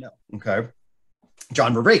John, okay,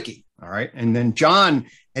 John Freke, all right? And then John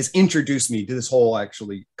has introduced me to this whole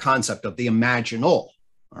actually concept of the imaginal,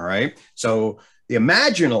 all right? So the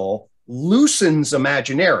imaginal loosens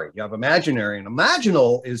imaginary. You have imaginary, and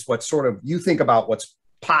imaginal is what sort of, you think about what's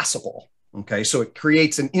possible, okay? So it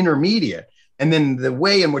creates an intermediate. And then the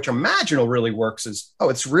way in which imaginal really works is,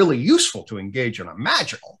 it's really useful to engage in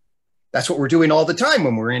imaginal. That's what we're doing all the time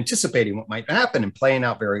when we're anticipating what might happen and playing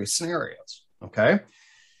out various scenarios, okay?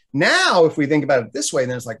 Now, if we think about it this way,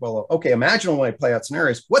 then it's like, well, okay, imaginal when I play out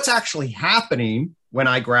scenarios, what's actually happening when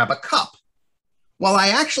I grab a cup? Well, I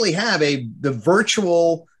actually have the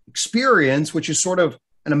virtual experience, which is sort of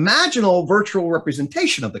an imaginal virtual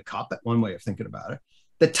representation of the cup. That's one way of thinking about it.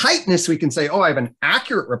 The tightness, we can say, I have an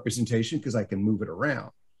accurate representation because I can move it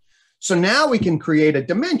around. So now we can create a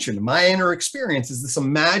dimension. My inner experience is this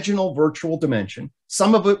imaginal virtual dimension,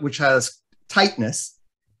 some of it which has tightness,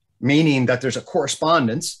 meaning that there's a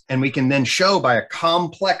correspondence, and we can then show by a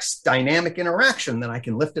complex dynamic interaction that I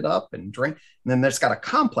can lift it up and drink, and then that's got a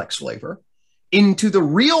complex flavor, into the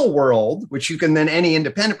real world, which you can then, any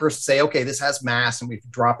independent person, say, okay, this has mass, and we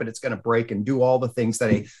drop it, it's going to break and do all the things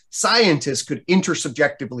that a scientist could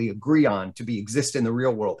intersubjectively agree on to exist in the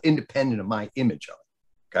real world, independent of my image of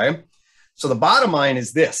it, okay? So the bottom line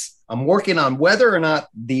is this: I'm working on whether or not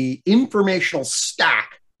the informational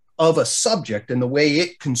stack of a subject and the way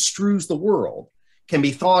it construes the world can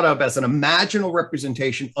be thought of as an imaginal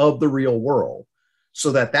representation of the real world,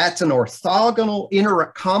 so that that's an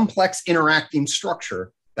orthogonal, complex interacting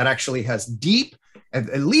structure that actually has deep,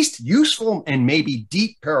 at least useful, and maybe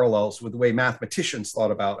deep parallels with the way mathematicians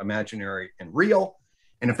thought about imaginary and real.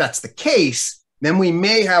 And if that's the case, then we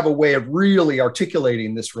may have a way of really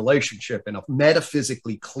articulating this relationship in a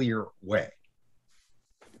metaphysically clear way.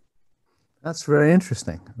 That's very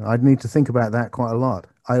interesting. I'd need to think about that quite a lot.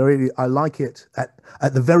 I like it.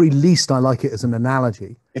 At the very least, I like it as an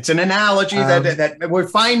analogy. It's an analogy that we're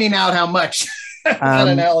finding out how much that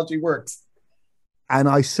analogy works. And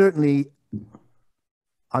I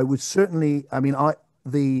would certainly, I mean, I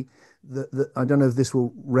don't know if this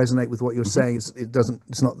will resonate with what you're saying.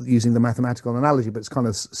 It's not using the mathematical analogy, but it's kind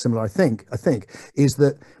of similar. I think is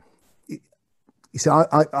that, you see,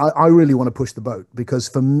 I really want to push the boat because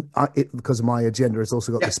because of my agenda, it's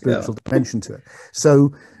also got the spiritual dimension to it.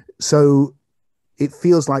 So it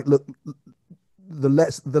feels like, look,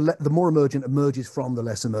 the more emergent emerges from the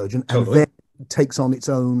less emergent, and then takes on its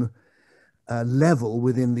own level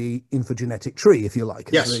within the infogenetic tree, if you like.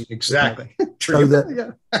 Yes, exactly. So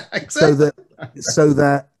that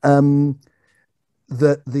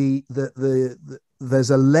there's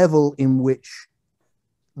a level in which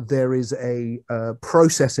there is a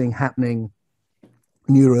processing happening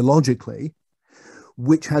neurologically,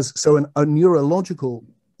 which has a neurological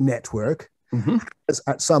network has,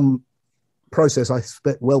 at some process, I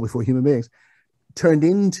expect well before human beings, turned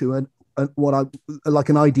into an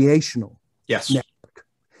ideational network.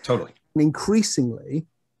 Totally. And increasingly,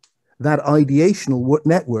 that ideational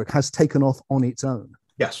network has taken off on its own.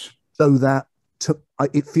 Yes. So that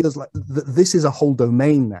it feels like this is a whole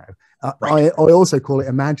domain now. Right. I also call it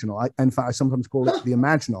imaginal. In fact, I sometimes call it the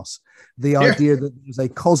imaginos, the idea that there's a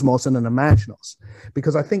cosmos and an imaginos,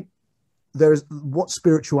 because I think there's what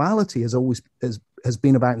spirituality has always has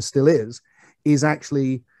been about and still is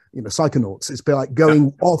actually, psychonauts. It's like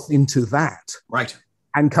going off into that, right,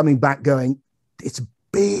 and coming back going, it's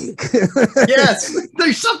big. Yes,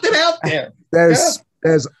 there's something out there. There's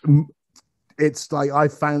it's like I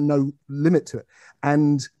found no limit to it,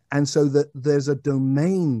 and so that there's a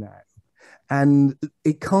domain now, and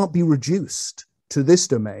it can't be reduced to this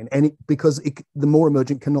domain, and because the more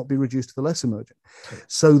emergent cannot be reduced to the less emergent,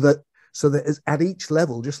 so that So that at each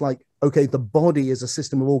level, just like, okay, the body is a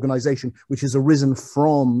system of organization which has arisen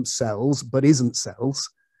from cells but isn't cells.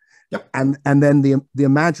 Yep. And then the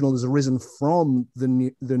imaginal has arisen from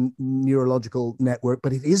the neurological network,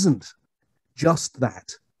 but it isn't just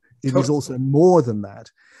that. It is also more than that.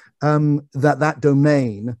 That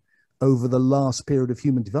domain over the last period of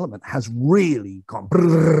human development has really gone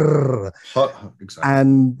brrr. Exactly.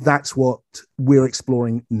 And that's what we're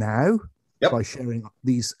exploring now by sharing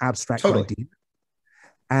these abstract ideas.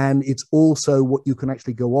 And it's also what you can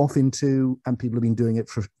actually go off into, and people have been doing it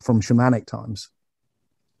from shamanic times.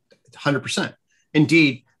 100%.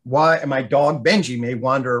 Indeed, why my dog Benji may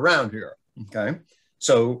wander around here. Okay.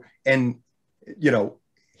 So, and you know,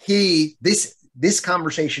 this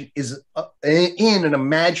conversation is in an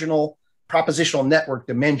imaginal propositional network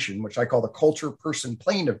dimension, which I call the culture person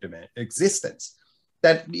plane of existence,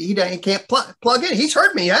 that he can't plug in. He's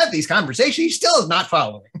heard me have these conversations. He still is not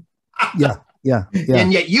following. Yeah.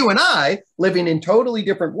 And yet you and I, living in totally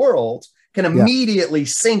different worlds, can immediately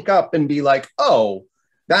sync up and be like, oh,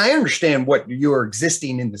 I understand what you're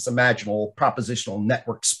existing in this imaginal propositional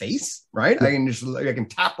network space, right? Yeah. I can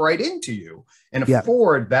tap right into you and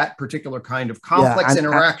afford that particular kind of complex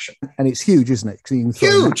interaction. And it's huge, isn't it?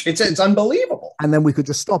 Huge. It's unbelievable. And then we could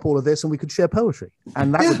just stop all of this and we could share poetry,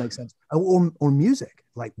 and that would make sense. Or music.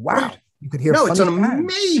 Like, wow. Right. You could hear it's an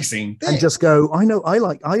amazing thing. And just go,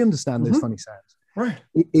 I understand those funny sounds. Right.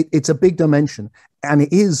 It's a big dimension, and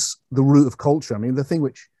it is the root of culture. I mean, the thing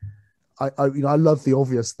which I love the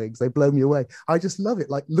obvious things. They blow me away. I just love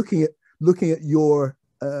it. Like looking at your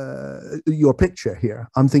picture here,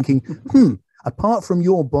 I'm thinking, apart from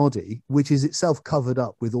your body, which is itself covered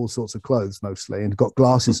up with all sorts of clothes mostly and got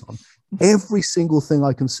glasses on, every single thing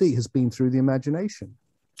I can see has been through the imagination.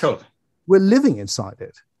 Totally. We're living inside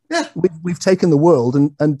it. Yeah. We've taken the world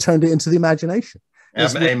and turned it into the imagination.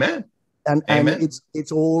 Amen. And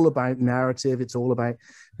it's all about narrative. It's all about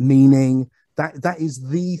meaning. That is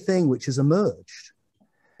the thing which has emerged.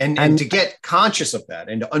 And to get conscious of that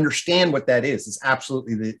and to understand what that is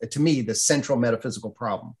absolutely, to me, the central metaphysical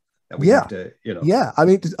problem that we have to, Yeah, I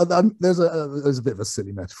mean, there's a bit of a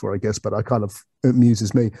silly metaphor, I guess, but it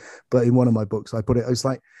amuses me. But in one of my books, I put it,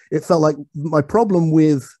 it felt like my problem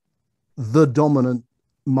with the dominant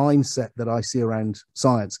mindset that I see around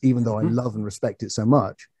science, even though I love and respect it so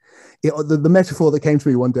much. The metaphor that came to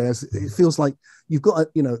me one day is, it feels like you've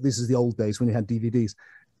got this is the old days when you had DVDs.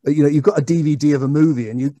 You've got a DVD of a movie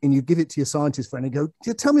and you give it to your scientist friend and go,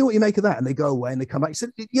 tell me what you make of that. And they go away and they come back. You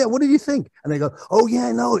said, yeah, what did you think? And they go, oh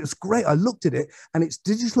yeah, no, it's great. I looked at it and it's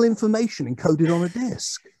digital information encoded on a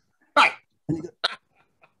disc. Right. And you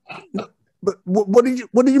go, but what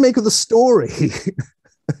did you make of the story?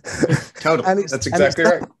 Totally. That's exactly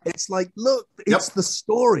right. It's like, look, it's the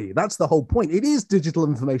story. That's the whole point. It is digital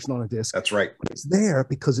information on a disc. That's right. But it's there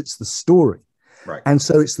because it's the story. Right. And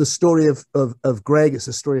so it's the story of Gregg, it's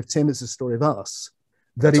the story of Tim, it's the story of us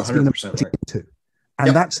that it's been put into.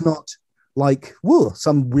 And that's not like,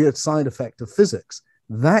 some weird side effect of physics.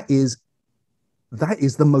 That is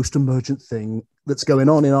the most emergent thing that's going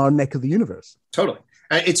on in our neck of the universe. Totally.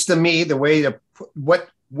 It's to me the way to what.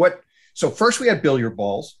 So first we had billiard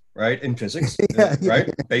balls, right, in physics, right,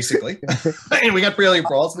 basically, and we got billiard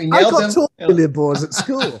balls. We nailed them. I got billiard balls at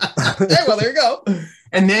school. Well, there you go.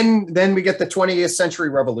 And then we get the 20th century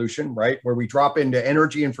revolution, right, where we drop into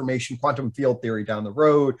energy information, quantum field theory down the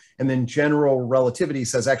road, and then general relativity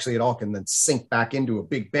says actually it all can then sink back into a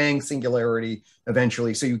Big Bang singularity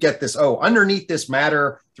eventually. So you get this, underneath this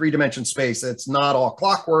matter, 3-dimension space, it's not all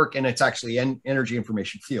clockwork, and it's actually energy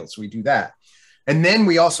information field. So we do that. And then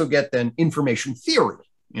we also get then information theory.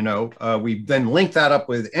 We then link that up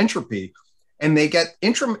with entropy, and they get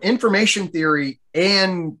information theory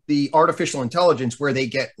and the artificial intelligence where they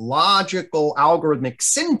get logical algorithmic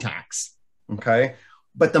syntax. Okay.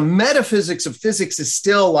 But the metaphysics of physics is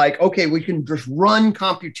still like, okay, we can just run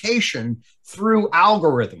computation through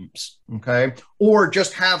algorithms. Okay. Or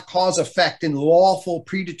just have cause effect in lawful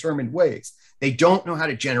predetermined ways. They don't know how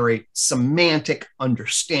to generate semantic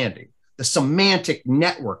understanding. The semantic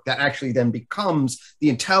network that actually then becomes the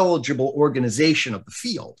intelligible organization of the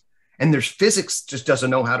field. And there's physics just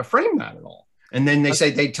doesn't know how to frame that at all. And then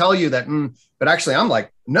they tell you that, but actually I'm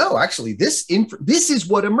like, no, actually this is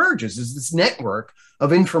what emerges, is this network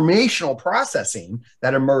of informational processing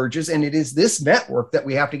that emerges. And it is this network that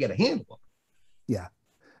we have to get a handle on. Yeah.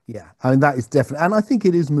 Yeah. I mean, that is definitely, and I think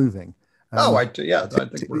it is moving. I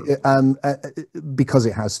think we're... because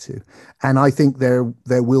it has to. And I think there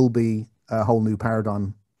will be a whole new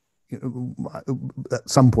paradigm, at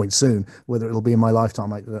some point soon. Whether it'll be in my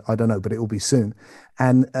lifetime, I don't know, but it will be soon.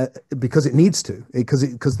 And because it needs to,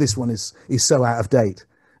 because this one is so out of date,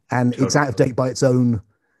 and it's out of date by its own.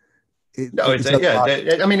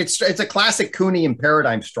 I mean, it's a classic Kuhnian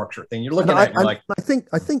paradigm structure thing. You're looking at it, like, I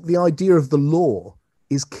think the idea of the law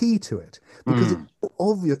is key to it, because it's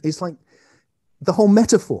obvious. It's like the whole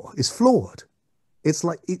metaphor is flawed. It's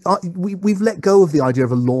like we've let go of the idea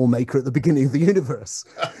of a lawmaker at the beginning of the universe.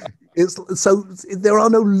 So there are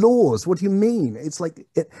no laws. What do you mean? It's like,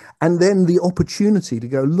 and then the opportunity to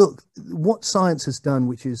go, look, what science has done,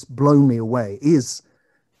 which has blown me away, is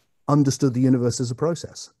understood the universe as a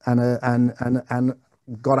process, and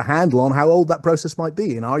got a handle on how old that process might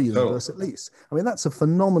be in our universe, at least. I mean, that's a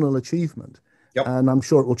phenomenal achievement, and I'm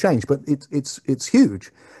sure it will change, but it's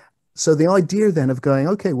huge. So the idea then of going,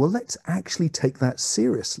 okay, well, let's actually take that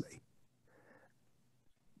seriously,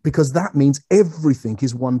 because that means everything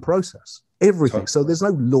is one process, everything. So there's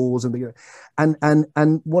no laws,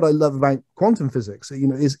 and what I love about quantum physics,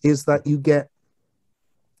 is that you get,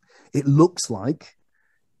 it looks like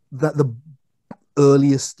that the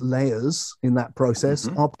earliest layers in that process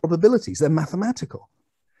are probabilities. They're mathematical,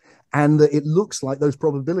 and that it looks like those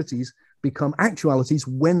probabilities become actualities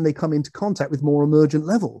when they come into contact with more emergent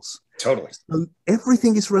levels. Totally. So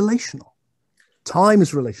everything is relational. Time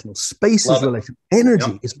is relational. Space is relational.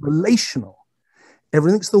 Energy is relational.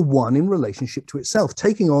 Everything's the one in relationship to itself,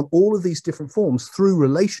 taking on all of these different forms through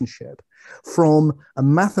relationship, from a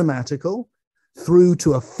mathematical through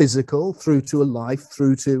to a physical, through to a life,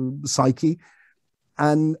 through to psyche,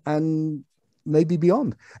 and maybe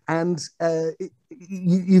beyond. And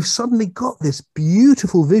you've suddenly got this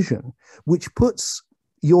beautiful vision, which puts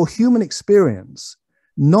your human experience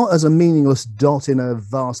not as a meaningless dot in a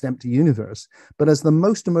vast empty universe, but as the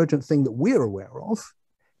most emergent thing that we're aware of,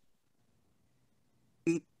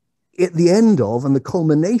 at the end of, and the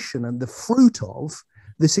culmination and the fruit of,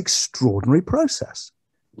 this extraordinary process.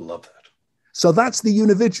 Love that. So that's the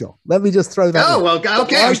Unividual. Let me just throw that. Oh, well,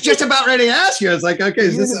 okay. I was just about ready to ask you. I was like, okay,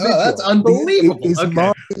 that's unbelievable.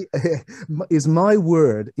 Is my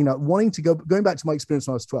word, wanting to going back to my experience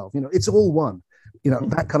when I was 12, it's all one,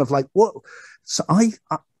 that kind of like, what? So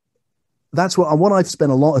that's what I've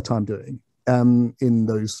spent a lot of time doing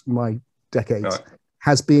in my decades,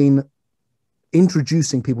 has been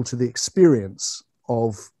introducing people to the experience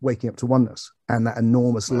of waking up to oneness, and that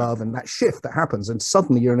enormous love and that shift that happens, and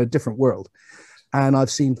suddenly you're in a different world. And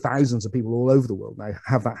I've seen thousands of people all over the world now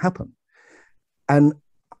have that happen. And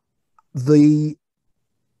the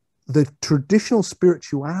traditional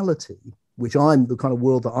spirituality, which I'm the kind of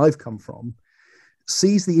world that I've come from,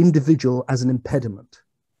 sees the individual as an impediment.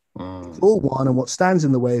 It's all one, and what stands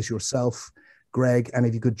in the way is yourself, Gregg. And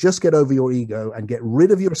if you could just get over your ego and get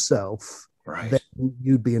rid of yourself, then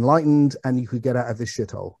you'd be enlightened, and you could get out of this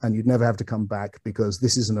shithole, and you'd never have to come back, because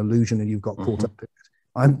this is an illusion and you've got caught up in it.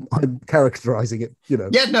 I'm characterizing it,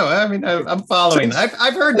 Yeah, no, I mean, I'm following.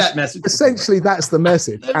 I've heard that message. Essentially, that's the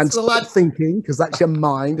message. That's and stop thinking, because that's your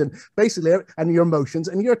mind, and basically, and your emotions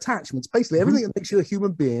and your attachments. Basically, everything that makes you a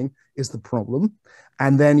human being is the problem.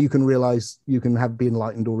 And then you can realize, you can be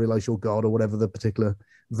enlightened, or realize you're God, or whatever the particular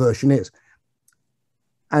version is.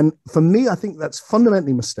 And for me, I think that's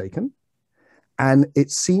fundamentally mistaken. And it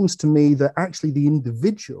seems to me that actually the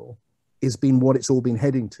individual is what it's all been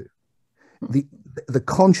heading to. The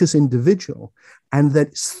conscious individual, and that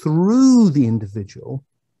it's through the individual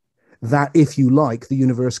that, if you like, the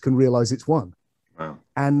universe can realize it's one. Wow.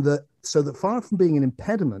 And so that far from being an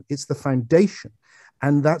impediment, it's the foundation.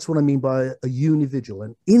 And that's what I mean by a unividual,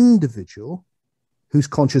 an individual who's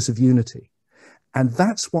conscious of unity. And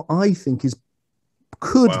that's what I think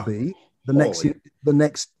could be the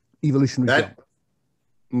next evolutionary jump.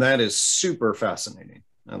 That is super fascinating.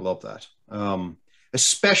 I love that.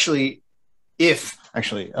 Especially if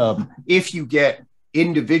you get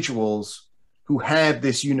individuals who have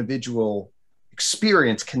this unividual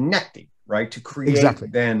experience connecting, right, to create a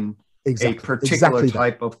particular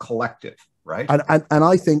type of collective, right? And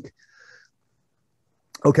I think,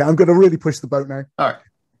 okay, I'm going to really push the boat now. All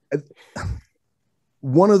right.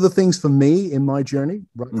 One of the things for me in my journey,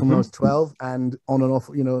 right from when I was 12 and on and off,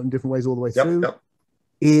 in different ways all the way through,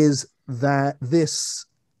 is that this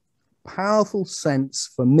powerful sense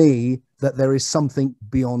for me that there is something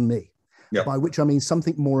beyond me, by which I mean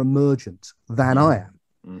something more emergent than I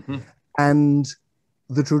am. And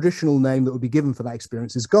the traditional name that would be given for that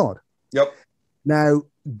experience is God. Now,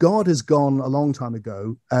 God has gone a long time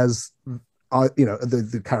ago as,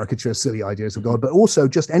 the caricature, silly ideas of God, but also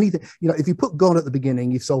just anything, if you put God at the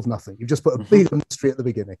beginning, you've solved nothing. You've just put a big mystery at the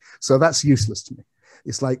beginning. So that's useless to me.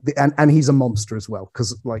 It's like, and he's a monster as well,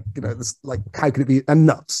 because like, you know, this, like, how could it be? And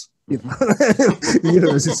nuts, you know. The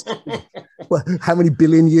universe is, well, how many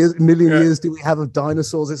million years do we have of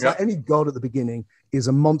dinosaurs? It's like any god at the beginning is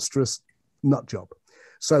a monstrous nut job.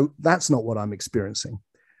 So that's not what I'm experiencing.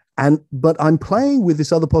 But I'm playing with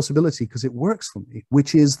this other possibility because it works for me,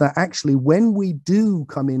 which is that actually when we do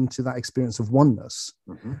come into that experience of oneness,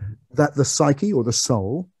 that the psyche or the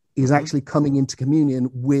soul is actually coming into communion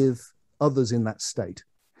with others in that state.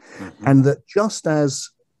 And that just as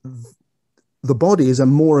the body is a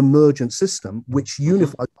more emergent system, which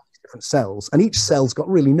unifies different cells, and each cell's got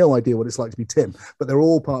really no idea what it's like to be Tim, but they're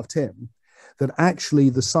all part of Tim, that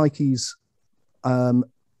actually the psyches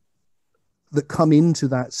that come into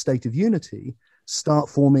that state of unity start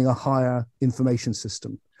forming a higher information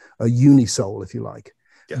system, a unisoul, if you like,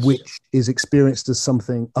 which is experienced as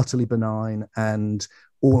something utterly benign and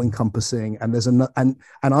all-encompassing. And there's and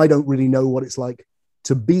I don't really know what it's like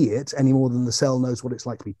to be it any more than the cell knows what it's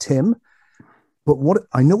like to be Tim. But what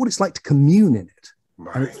I know what it's like to commune in it.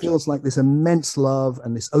 Right. And it feels like this immense love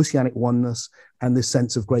and this oceanic oneness and this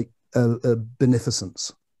sense of great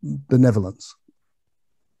benevolence.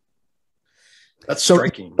 That's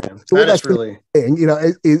striking, man. So that is really, you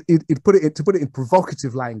know, to put it in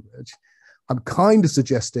provocative language, I'm kind of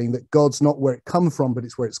suggesting that God's not where it come from, but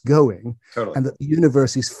it's where it's going, and that the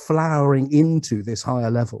universe is flowering into this higher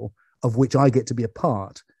level of which I get to be a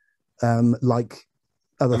part, like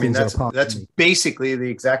other things are a part. That's basically the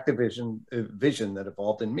exact vision that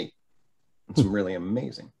evolved in me. It's really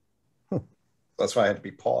amazing. That's why I had to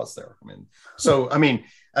be paused there. So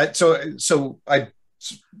I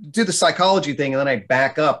do the psychology thing, and then I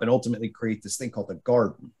back up and ultimately create this thing called the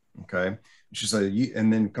garden. Okay. Which is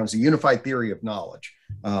and then comes a unified theory of knowledge.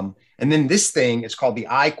 And then this thing is called the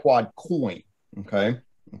I-quad coin. Okay.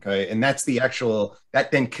 And that's the actual,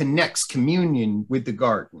 that then connects communion with the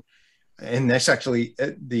garden. And that's actually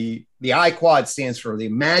the I-quad stands for the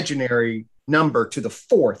imaginary number to the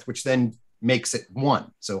fourth, which then makes it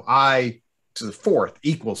one. So I to the fourth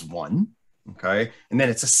equals one. Okay. And then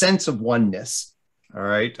it's a sense of oneness. All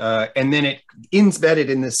right. And then it embedded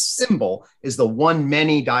in this symbol is the one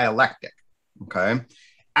many dialectic. Okay.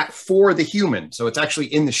 For the human. So it's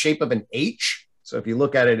actually in the shape of an H. So if you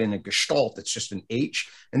look at it in a gestalt, it's just an H.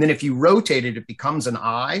 And then if you rotate it, it becomes an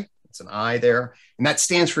I. It's an I there. And that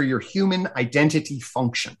stands for your human identity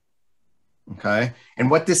function. Okay.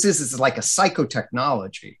 And what this is like a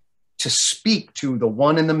psychotechnology to speak to the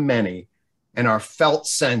one and the many and our felt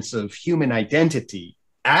sense of human identity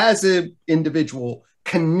as an individual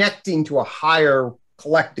connecting to a higher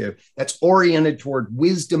collective that's oriented toward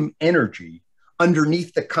wisdom energy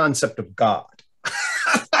underneath the concept of God.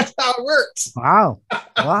 That's how it works. Wow.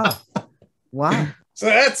 So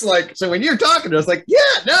that's like, so when you're talking to us, like, yeah,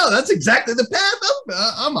 no, that's exactly the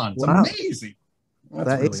path I'm on. It's amazing.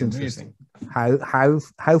 That is amazing.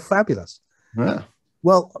 How fabulous. Yeah.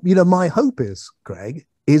 Well, you know, my hope is, Gregg,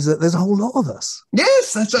 is that there's a whole lot of us.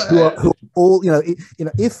 Yes, that's who are all,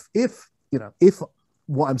 if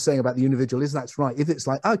what I'm saying about the individual is that's right. If it's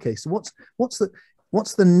like, okay, so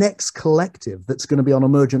what's the next collective that's going to be on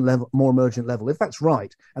more emergent level? If that's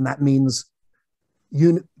right, and that means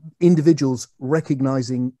individuals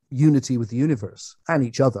recognizing unity with the universe and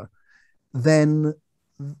each other, then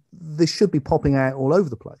this should be popping out all over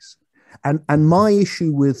the place. And my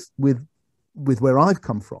issue with where I've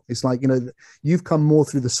come from, it's like, you know, you've come more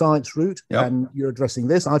through the science route and you're addressing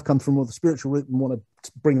this. I've come from more the spiritual route and want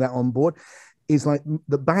to bring that on board. Is like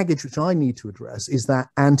the baggage which I need to address is that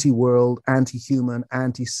anti-world, anti-human,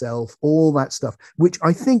 anti-self, all that stuff, which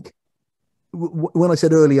I think, when I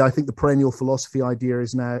said earlier, I think the perennial philosophy idea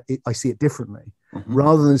is now, I see it differently,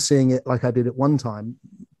 rather than seeing it like I did at one time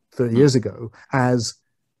 30 years ago as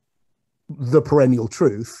the perennial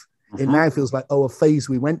truth. It now feels like, a phase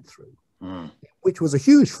we went through, which was a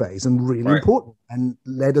huge phase and really important and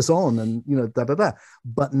led us on and, you know,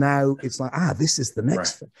 But now it's like, this is the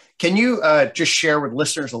next thing. Can you just share with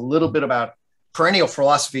listeners a little bit about perennial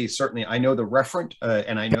philosophy? Certainly, I know the referent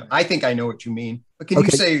and I think I know what you mean. But can you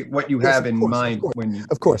say what you have in mind when you...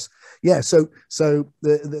 Of course. Yeah. So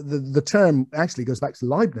the term actually goes back to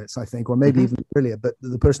Leibniz, I think, or maybe even earlier. But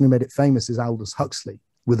the person who made it famous is Aldous Huxley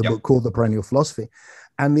with a book called The Perennial Philosophy.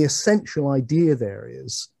 And the essential idea there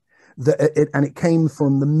is that it came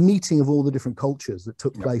from the meeting of all the different cultures that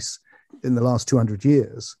took place in the last 200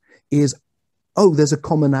 years is, there's a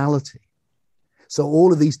commonality. So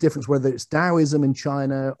all of these differences, whether it's Taoism in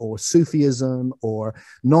China or Sufism or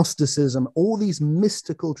Gnosticism, all these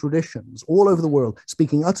mystical traditions all over the world,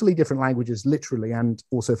 speaking utterly different languages, literally and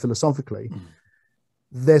also philosophically,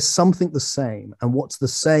 there's something the same. And what's the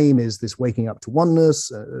same is this waking up to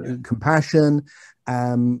oneness, compassion.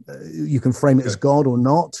 You can frame it as God or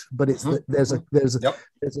not, but it's there's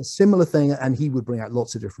a similar thing, and he would bring out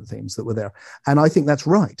lots of different themes that were there. And I think that's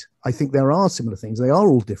right. I think there are similar things. They are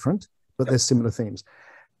all different, but there's similar themes.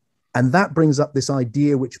 And that brings up this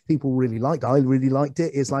idea, which people really liked. I really liked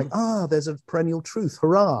it. Is like, there's a perennial truth.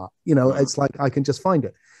 Hurrah. You know, it's like, I can just find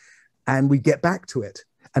it. And we get back to it.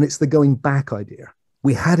 And it's the going back idea.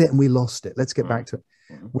 We had it and we lost it. Let's get back to it.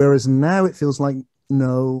 Whereas now it feels like,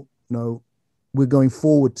 no, we're going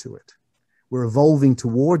forward to it. We're evolving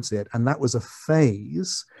towards it. And that was a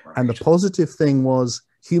phase. Right. And the positive thing was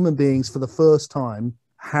human beings for the first time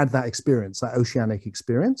had that experience, that oceanic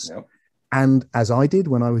experience. Yep. And as I did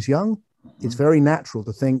when I was young, it's very natural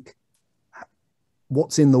to think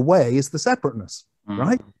what's in the way is the separateness,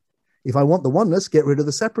 right? If I want the oneness, get rid of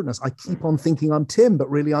the separateness. I keep on thinking I'm Tim, but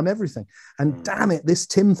really I'm everything. And damn it, this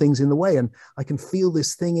Tim thing's in the way, and I can feel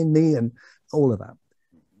this thing in me and all of that.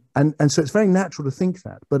 And so it's very natural to think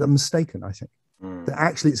that, but I'm mistaken, I think. That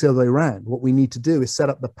actually it's the other way around. What we need to do is set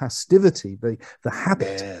up the passivity, the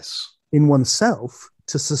habit in oneself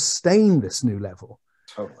to sustain this new level.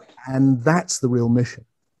 Totally. And that's the real mission.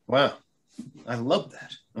 Wow. I love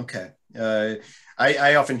that. Okay.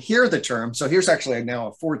 I often hear the term. So here's actually now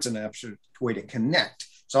affords an absolute way to connect.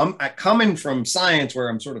 So I'm coming from science where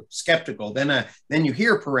I'm sort of skeptical. Then you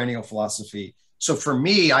hear perennial philosophy. So for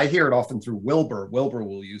me, I hear it often through Wilbur. Wilbur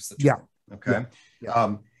will use the term. Yeah. Okay.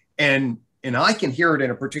 Yeah. And I can hear it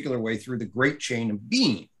in a particular way through the great chain of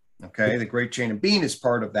being. Okay. Yeah. The great chain of being is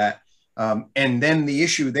part of that. And then the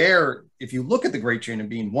issue there, if you look at the great chain of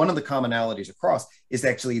being, one of the commonalities across is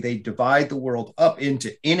actually they divide the world up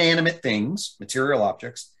into inanimate things, material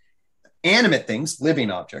objects, animate things,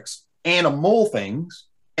 living objects, animal things,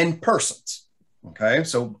 and persons. Okay.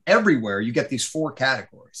 So everywhere you get these four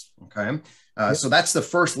categories. Okay. So that's the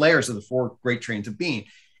first layers of the four great chains of being.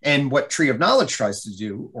 And what Tree of Knowledge tries to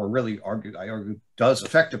do, or really I argue does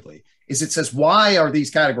effectively, is it says, why are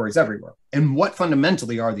these categories everywhere? And what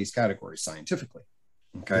fundamentally are these categories scientifically?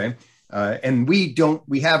 Okay. And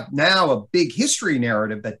we have now a big history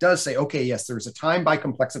narrative that does say, okay, yes, there's a time by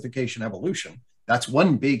complexification evolution. That's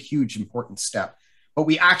one big, huge, important step. But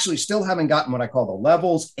we actually still haven't gotten what I call the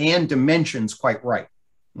levels and dimensions quite right.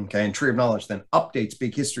 Okay. And Tree of Knowledge then updates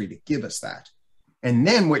big history to give us that. And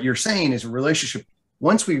then what you're saying is a relationship.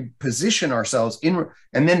 Once we position ourselves in,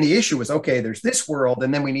 and then the issue is, okay, there's this world,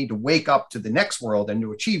 and then we need to wake up to the next world, and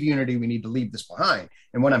to achieve unity, we need to leave this behind.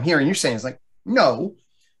 And what I'm hearing you saying is like, no,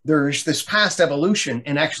 there's this past evolution.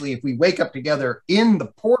 And actually, if we wake up together in the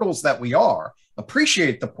portals that we are,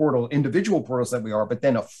 appreciate the individual portals that we are, but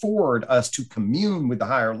then afford us to commune with the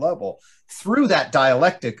higher level through that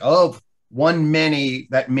dialectic of one many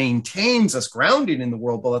that maintains us grounded in the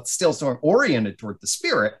world, but it's still sort of oriented toward the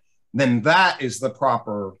spirit, then that is the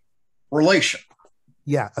proper relation.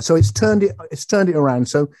 Yeah. So it's turned it around.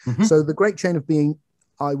 So so the great chain of being,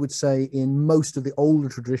 I would say, in most of the older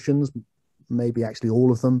traditions, maybe actually all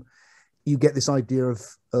of them, you get this idea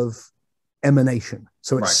of emanation.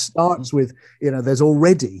 So it starts with, there's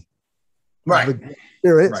already the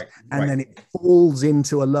spirit, and then it falls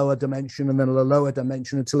into a lower dimension, and then a lower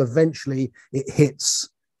dimension until eventually it hits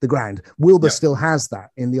the ground. Wilbur still has that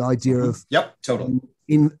in the idea of totally.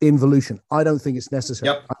 In involution. I don't think it's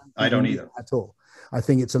necessary. I don't either at all. I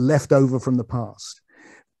think it's a leftover from the past.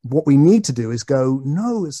 What we need to do is go,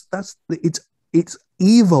 no, it's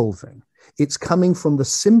evolving. It's coming from the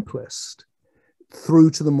simplest through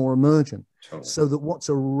to the more emergent, so that what's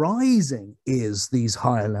arising is these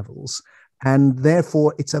higher levels, and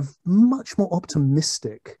therefore it's a much more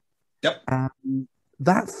optimistic.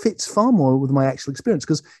 That fits far more with my actual experience,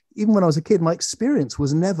 because even when I was a kid, my experience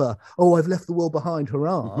was never, oh, I've left the world behind,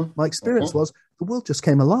 hurrah. My experience was the world just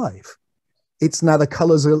came alive. It's now the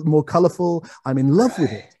colors are more colorful. I'm in love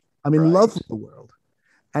with it. I'm in love with the world.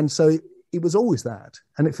 And so it was always that.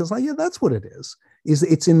 And it feels like, that's what it is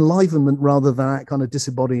it's enlivenment rather than that kind of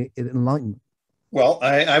disembodied enlightenment. Well,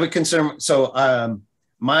 I would consider,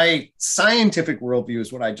 my scientific worldview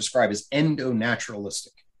is what I describe as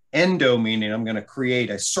endo-naturalistic. Endo meaning I'm going to create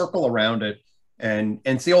a circle around it. And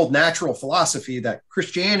it's the old natural philosophy that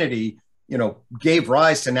Christianity, gave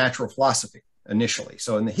rise to natural philosophy initially.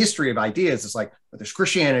 So in the history of ideas, it's like, there's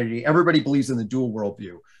Christianity, everybody believes in the dual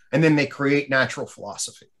worldview, and then they create natural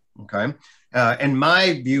philosophy. Okay. And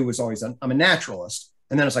my view was always, I'm a naturalist.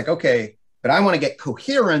 And then it's like, okay, but I want to get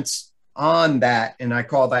coherence on that. And I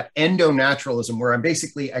call that endo-naturalism, where I'm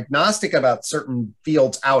basically agnostic about certain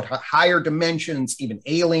fields out, higher dimensions, even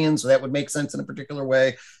aliens. So that would make sense in a particular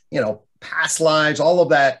way, past lives, all of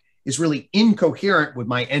that. is really incoherent with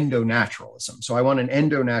my endo-naturalism. So I want an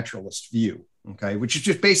endo-naturalist view, okay, which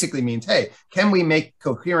just basically means, hey, can we make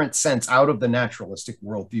coherent sense out of the naturalistic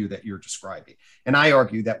worldview that you're describing? And I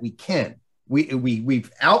argue that we can.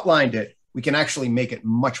 We've outlined it. We can actually make it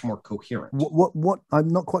much more coherent. What I've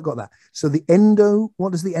not quite got that. So the endo,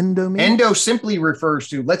 what does the endo mean? Endo simply refers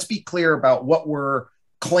to, let's be clear about what we're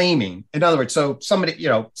claiming. In other words, so somebody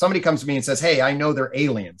comes to me and says, hey, I know there are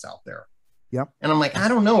aliens out there. Yep. And I'm like, I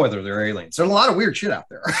don't know whether they're aliens. There's a lot of weird shit out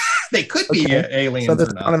there. They could be aliens. So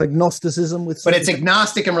there's kind of agnosticism with, but it's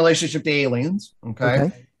agnostic in relationship to aliens.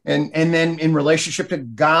 Okay. And then in relationship to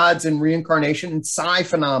gods and reincarnation and psi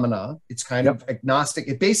phenomena, it's kind of agnostic.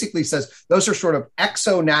 It basically says those are sort of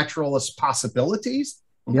exo-naturalist possibilities.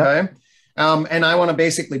 Okay. And I want to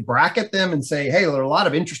basically bracket them and say, hey, there are a lot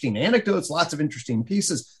of interesting anecdotes, lots of interesting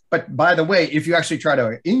pieces. But by the way, if you actually try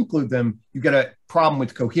to include them, you get a problem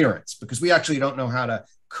with coherence, because we actually don't know how to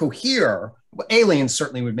cohere. Well, aliens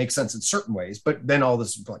certainly would make sense in certain ways, but then all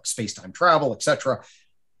this like space-time travel, etc.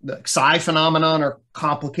 The psi phenomenon are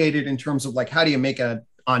complicated in terms of like, how do you make an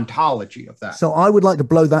ontology of that? So I would like to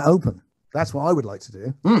blow that open. That's what I would like to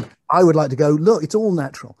do. I would like to go, look, it's all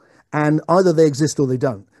natural. And either they exist or they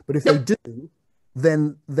don't. But if they do,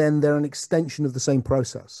 then they're an extension of the same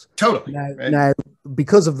process. Totally. Now,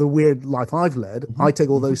 because of the weird life I've led, I take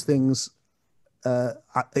all those things. No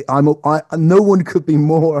one could be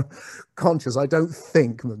more conscious. I don't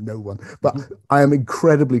think no one, but I am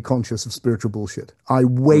incredibly conscious of spiritual bullshit. I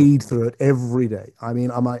wade through it every day. I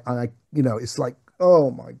mean, it's like,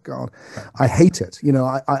 oh my God, I hate it.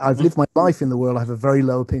 I've lived my life in the world. I have a very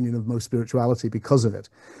low opinion of most spirituality because of it.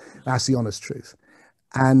 That's the honest truth.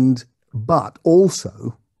 But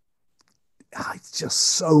also, it's just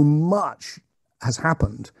so much has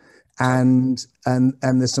happened. And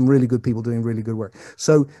there's some really good people doing really good work.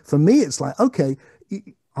 So for me, it's like, okay,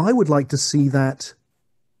 I would like to see that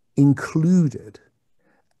included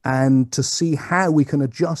and to see how we can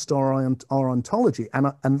adjust our ontology.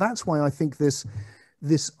 And that's why I think this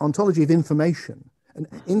ontology of information, and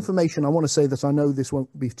information, I want to say that I know this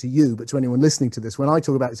won't be to you, but to anyone listening to this, when I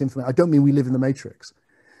talk about this information, I don't mean we live in the matrix.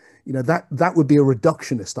 That would be a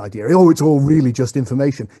reductionist idea. Oh, it's all really just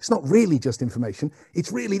information. It's not really just information.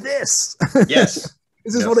 It's really this. Yes.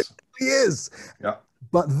 This is what it really is. Yeah.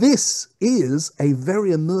 But this is a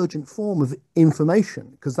very emergent form of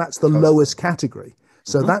information, because that's the lowest category.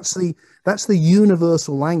 So that's the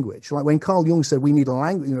universal language. Like when Carl Jung said we need a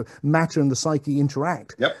language, matter and the psyche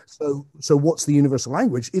interact. Yep. So what's the universal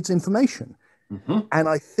language? It's information. And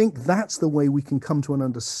I think that's the way we can come to an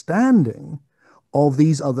understanding of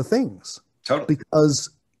these other things. Totally. Because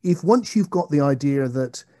if once you've got the idea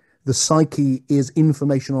that the psyche is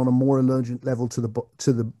information on a more emergent level to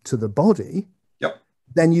the body,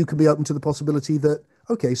 then you can be open to the possibility that,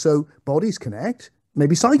 okay, so bodies connect,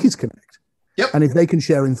 maybe psyches connect. And if they can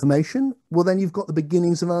share information, well, then you've got the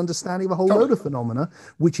beginnings of an understanding of a whole load of phenomena,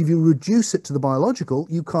 which if you reduce it to the biological,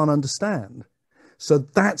 you can't understand. So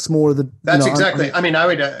that's more of the. That's exactly.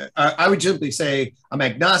 I would simply say I'm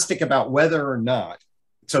agnostic about whether or not.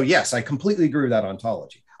 So yes, I completely agree with that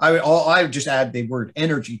ontology. I would just add the word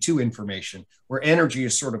energy to information, where energy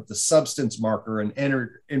is sort of the substance marker, and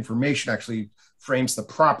information actually frames the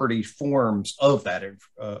property forms of that.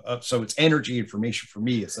 So it's energy information for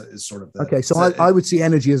me is sort of the. Okay, so I would see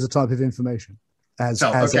energy as a type of information, as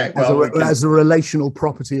a relational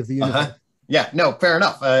property of the universe. Yeah, no, fair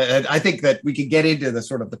enough. I think that we could get into the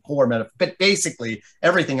sort of the core metaphor, but basically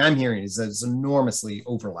everything I'm hearing is that it's enormously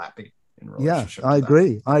overlapping in relationship. I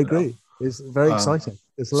agree. It's very exciting.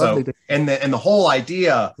 It's lovely. And the whole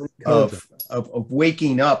idea of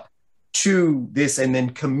waking up to this and then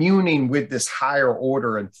communing with this higher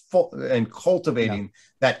order and cultivating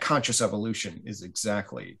that conscious evolution is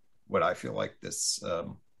exactly what I feel like this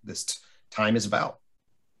time is about.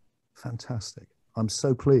 Fantastic. I'm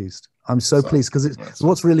so pleased. Pleased because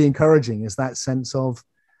what's really encouraging is that sense of,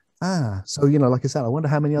 so, like I said, I wonder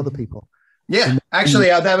how many other people. Yeah, actually,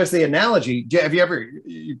 that was the analogy. Have you ever,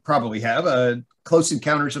 you probably have, Close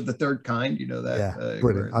Encounters of the Third Kind, that? Yeah,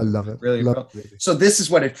 brilliant. I love it. Really well. So this is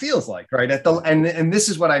what it feels like, right? And this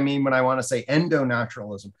is what I mean when I want to say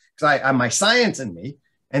endo-naturalism, because I have my science in me,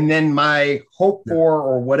 and then my hope for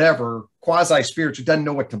or whatever quasi-spiritual doesn't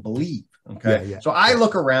know what to believe, okay? So I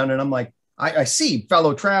look around and I'm like, I see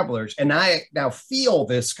fellow travelers, and I now feel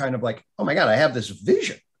this kind of like, oh my God, I have this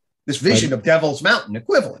vision of Devil's Mountain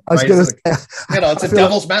equivalent. Right? It's a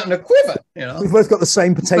Devil's Mountain equivalent. We've both got the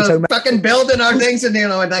same potato mountain. Fucking building our things, and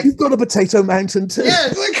like you've got a potato mountain too. Yeah,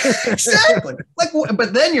 it's like exactly.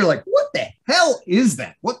 But then you're like, what the hell is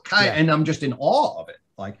that? What kind? And I'm just in awe of it.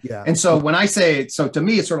 Like, Yeah. and so when I say, so to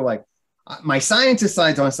me, it's sort of like my scientist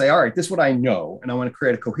side, I want to say, all right, this is what I know, and I want to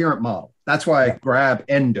create a coherent model. That's why I grab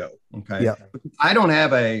endo. Okay. Yeah. I don't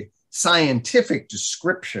have a scientific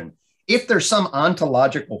description. If there's some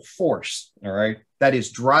ontological force, all right, that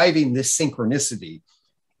is driving this synchronicity,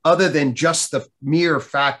 other than just the mere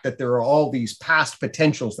fact that there are all these past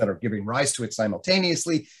potentials that are giving rise to it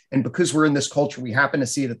simultaneously. And because we're in this culture, we happen to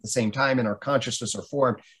see it at the same time and our consciousness are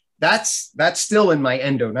formed. That's still in my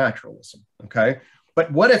endo-naturalism, okay?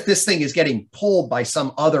 But what if this thing is getting pulled by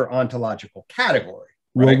some other ontological category?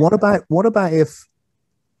 Right? Well, what about if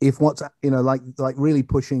what's, like really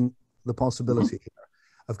pushing the possibility here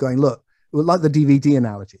of going, look, like the DVD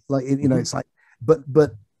analogy, like, it's like, but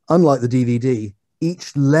unlike the DVD,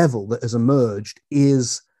 each level that has emerged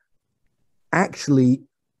is actually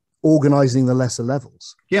organizing the lesser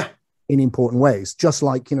levels. Yeah. In important ways. Just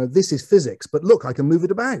like, this is physics, but look, I can move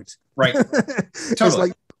it about. Right. Totally. It's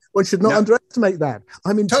like, one should not underestimate that.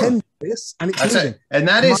 I'm intending this, and it's it. And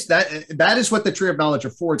that is what the tree of knowledge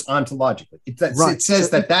affords ontologically. It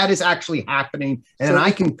says that is actually happening, and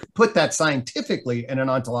I can put that scientifically in an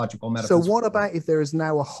ontological metaphor. So what about if there is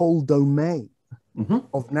now a whole domain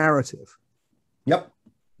of narrative? Yep.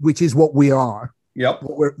 Which is what we are. Yep.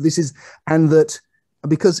 And that,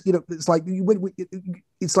 because it's like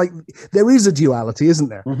there is a duality, isn't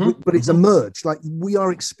there? But it's emerged. Like, we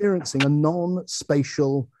are experiencing a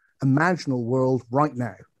non-spatial, imaginal world right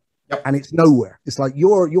now. Yep. And it's nowhere. It's like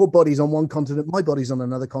your body's on one continent, my body's on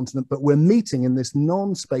another continent, but we're meeting in this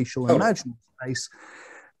non-spatial, imaginal space,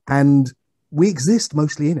 and we exist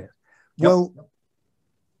mostly in it. Yep. Well,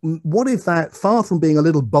 what if that, far from being a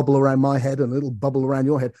little bubble around my head and a little bubble around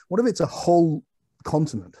your head, what if it's a whole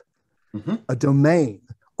continent, a domain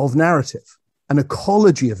of narrative, an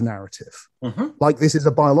ecology of narrative, like this is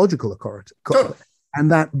a biological ecology, and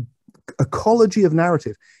that ecology of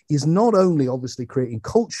narrative is not only obviously creating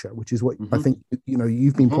culture, which is what I think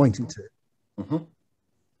you've been pointing to,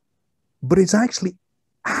 but it's actually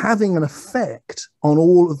having an effect on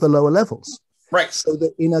all of the lower levels. Right. So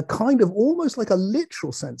that in a kind of almost like a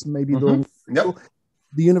literal sense, maybe the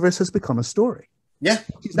universe has become a story. Yeah.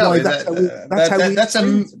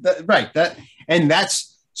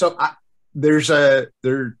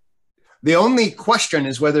 The only question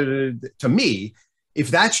is whether, to me, if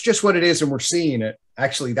that's just what it is and we're seeing it,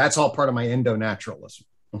 actually, that's all part of my endo-naturalism.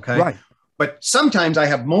 Okay. Right. But sometimes I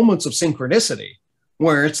have moments of synchronicity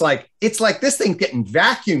where it's like this thing getting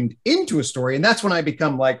vacuumed into a story. And that's when I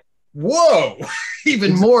become like, whoa,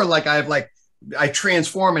 even more like I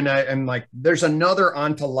transform and I'm like, there's another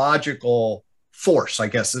ontological force, I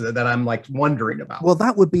guess, that I'm like wondering about. Well,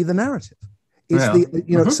 that would be the narrative. It's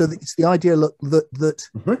so it's the idea, look, that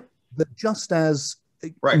just as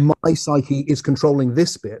my psyche is controlling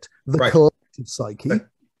this bit, the collective psyche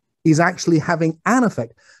is actually having an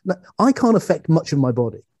effect. Now, I can't affect much of my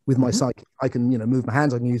body with my psyche. I can, move my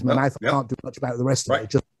hands, I can use my mouth. I can't do much about the rest of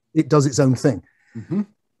it. It does its own thing.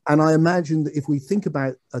 And I imagine that if we think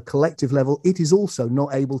about a collective level, it is also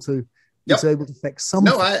not able to. It's able to affect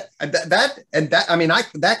something. No,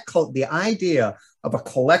 the idea of a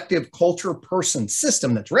collective culture person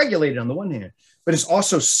system that's regulated on the one hand, but it's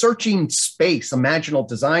also searching space, imaginal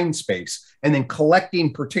design space, and then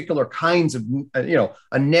collecting particular kinds of,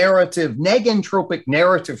 a narrative, negentropic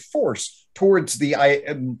narrative force towards the,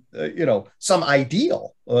 some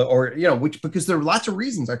ideal because there are lots of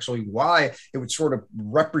reasons actually why it would sort of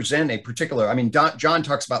represent a particular, John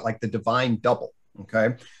talks about like the divine double.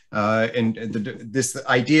 Okay. This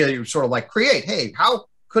idea you sort of like create, hey, how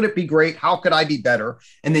could it be great? How could I be better?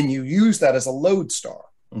 And then you use that as a lodestar.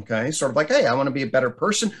 Okay. Sort of like, hey, I want to be a better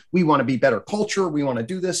person. We want to be better culture. We want to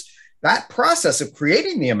do this. That process of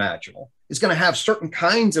creating the imaginal is going to have certain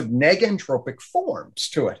kinds of negentropic forms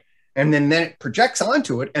to it. And then it projects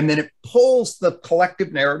onto it, and then it pulls the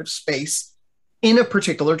collective narrative space in a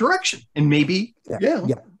particular direction. And maybe,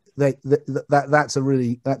 that's a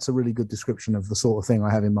really good description of the sort of thing I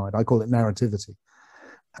have in mind. I call it narrativity,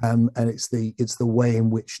 and it's the way in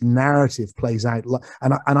which narrative plays out. The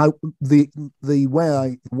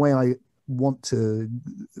way I want to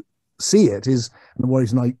see it is, and the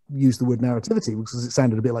reason I use the word narrativity because it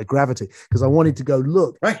sounded a bit like gravity, because I wanted to go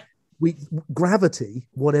look. Right. Gravity,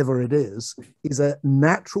 whatever it is a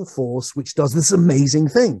natural force which does this amazing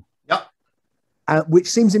thing. Yep. Which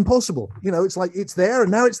seems impossible. It's like it's there and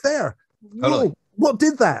now it's there. Totally. Whoa, what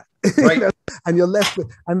did that? Right. And you're left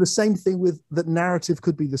with, and the same thing with that narrative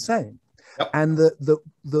could be the same. Yep. And the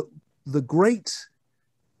great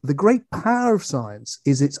power of science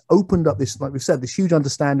is it's opened up this, like we've said, this huge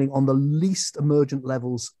understanding on the least emergent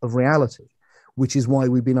levels of reality, which is why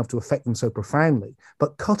we've been able to affect them so profoundly,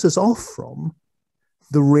 but cut us off from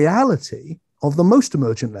the reality of the most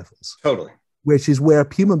emergent levels. Totally. Which is where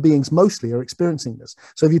human beings mostly are experiencing this.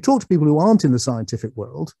 So if you talk to people who aren't in the scientific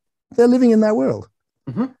world, they're living in that world.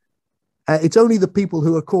 Mm-hmm. It's only the people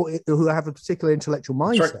who are who have a particular intellectual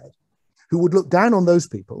mindset who would look down on those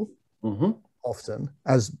people, mm-hmm. often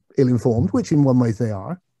as ill-informed, which in one way they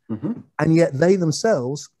are, mm-hmm. and yet they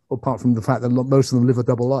themselves, apart from the fact that most of them live a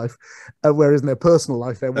double life, whereas in their personal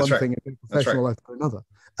life they're one thing and in professional life they're another.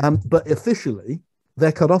 But officially,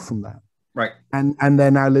 they're cut off from that. Right. And they're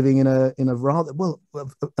now living in a rather,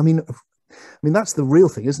 I mean, that's the real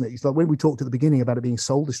thing, isn't it? It's like when we talked at the beginning about it being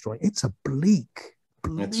soul destroying, it's a bleak.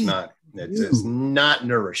 It's not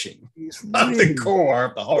nourishing. It's really, the core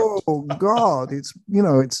of the heart. Oh God, it's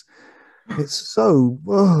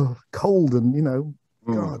so cold and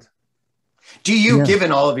God. Do you,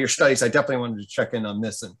 given all of your studies, I definitely wanted to check in on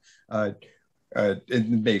this and it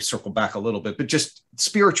may circle back a little bit, but just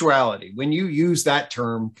spirituality. When you use that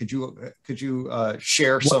term, could you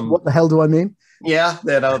share some? What the hell do I mean? Yeah,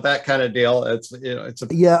 that kind of deal. It's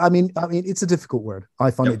I mean, it's a difficult word.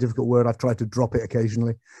 I find it a difficult word. I've tried to drop it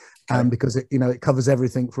occasionally, because it covers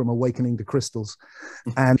everything from awakening to crystals,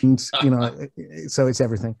 and so it's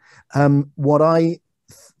everything. The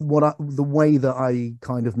way that I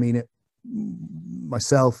kind of mean it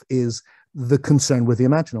myself is the concern with the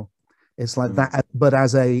imaginal. It's like that, but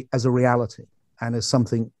as a reality and as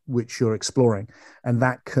something which you're exploring, and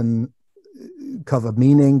that can cover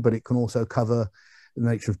meaning, but it can also cover the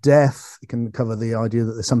nature of death. It can cover the idea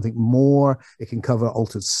that there's something more. It can cover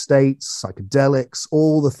altered states, psychedelics,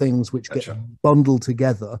 all the things which get bundled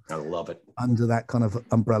together. I love it under that kind of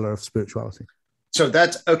umbrella of spirituality. So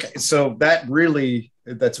that's okay. So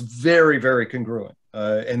that's very, very congruent.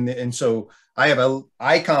 And so I have an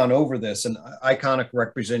icon over this, an iconic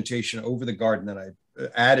representation over the garden that I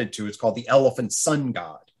added to. It's called the elephant sun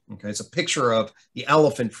god. Okay, it's a picture of the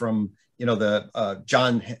elephant from the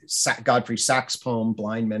John Godfrey Sachs poem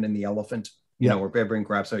 "Blind Men and the Elephant." Where Bear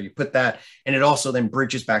grabs. So you put that, and it also then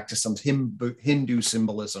bridges back to some Hindu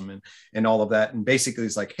symbolism and all of that. And basically,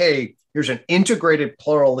 it's like, hey, here's an integrated,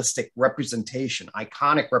 pluralistic representation,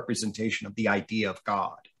 iconic representation of the idea of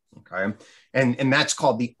God. Okay, and that's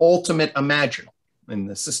called the ultimate imaginal in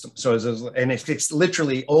the system. So it's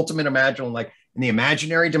literally ultimate imaginal, like in the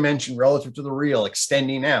imaginary dimension relative to the real,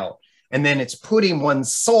 extending out, and then it's putting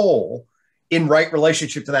one's soul in right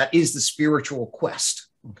relationship to that is the spiritual quest.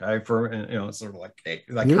 Okay, for it's sort of like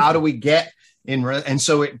how do we get in? And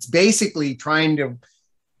so it's basically trying to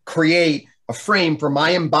create a frame for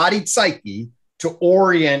my embodied psyche to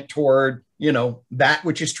orient toward that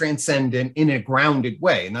which is transcendent in a grounded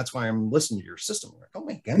way. And that's why I'm listening to your system. Like, oh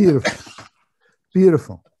my God.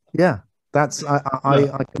 Beautiful. Yeah.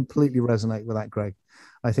 I completely resonate with that, Greg.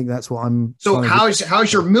 I think that's what I'm. So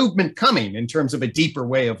how's your movement coming in terms of a deeper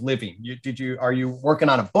way of living? Are you working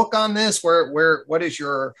on a book on this? What is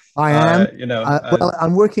your? I am.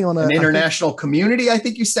 I'm working on an international community. I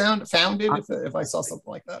think you founded. If I saw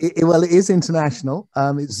something like that. It is international.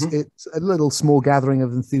 It's a little small gathering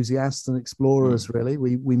of enthusiasts and explorers. Really,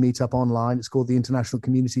 we meet up online. It's called the International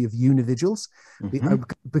Community of Unividuals,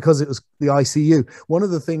 because it was the ICU. One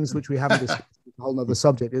of the things which we haven't discussed, a whole other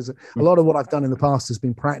subject, is a lot of what I've done in the past has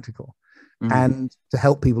been practical and to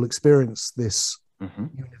help people experience this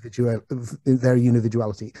their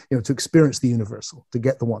individuality, to experience the universal, to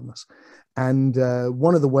get the oneness. And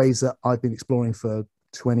one of the ways that I've been exploring for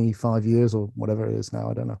 25 years or whatever it is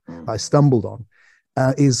now, I don't know, I stumbled on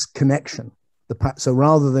is connection. So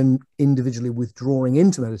rather than individually withdrawing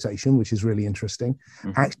into meditation, which is really interesting,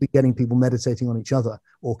 actually getting people meditating on each other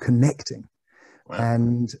or connecting. Wow.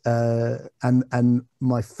 And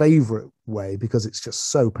my favorite way, because it's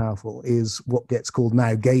just so powerful, is what gets called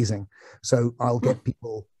now gazing. So I'll get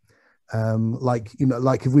people like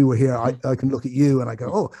if we were here, I can look at you and I go,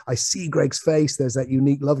 oh, I see Gregg's face. There's that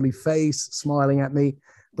unique, lovely face smiling at me.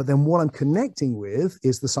 But then what I'm connecting with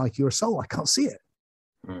is the psyche or soul. I can't see it,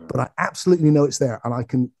 but I absolutely know it's there, and I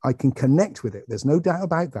can connect with it. There's no doubt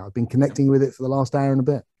about that. I've been connecting with it for the last hour and a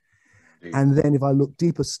bit. And then if I look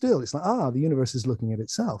deeper still, it's like, the universe is looking at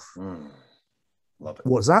itself. Love it.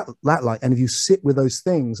 What's that like? And if you sit with those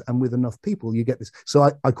things and with enough people, you get this. So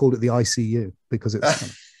I called it the ICU because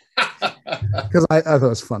it's because I thought it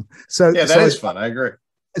was fun. So yeah, that is fun. I agree.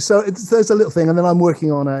 So there's a little thing, and then I'm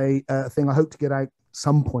working on a thing I hope to get out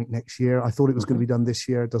some point next year. I thought it was going to be done this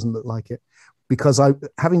year. It doesn't look like it, because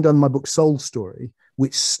having done my book Soul Story,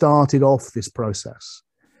 which started off this process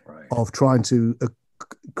of trying to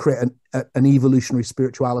create an evolutionary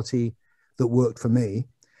spirituality that worked for me,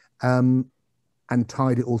 and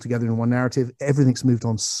tied it all together in one narrative. Everything's moved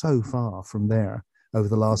on so far from there over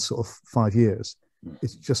the last sort of 5 years.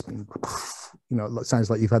 It's just been, it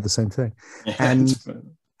sounds like you've had the same thing.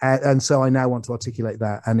 And so I now want to articulate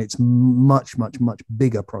that, and it's much, much, much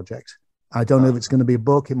bigger project. I don't know if it's going to be a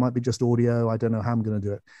book. It might be just audio. I don't know how I'm going to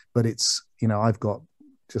do it, but it's, I've got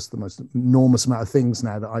just the most enormous amount of things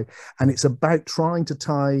now and it's about trying to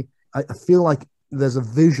tie, I feel like there's a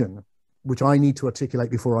vision which I need to articulate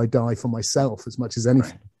before I die for myself as much as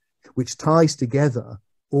anything, which ties together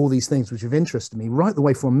all these things which have interested me right the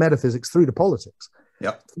way from metaphysics through to politics.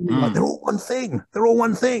 Yep. Like they're all one thing. They're all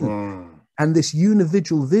one thing. And this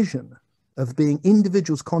unividual vision of being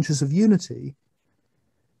individuals conscious of unity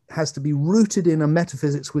has to be rooted in a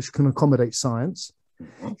metaphysics which can accommodate science.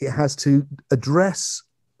 It has to address,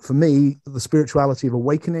 for me, the spirituality of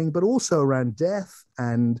awakening, but also around death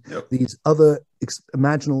and these other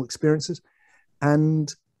imaginal experiences.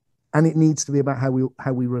 And it needs to be about how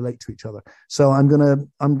we relate to each other. So I'm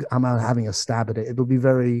having a stab at it. It'll be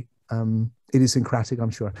very idiosyncratic, I'm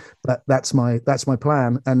sure, but that's my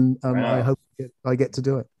plan, and I hope I get to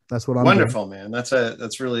do it. That's what I'm wonderful doing. Man.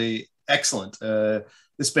 That's really excellent.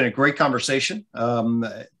 This has been a great conversation.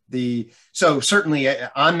 So certainly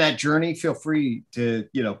on that journey, feel free to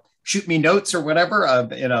shoot me notes or whatever.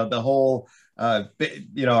 The whole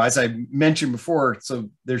as I mentioned before, so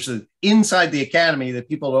there's inside the academy that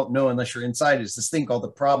people don't know unless you're inside, is this thing called the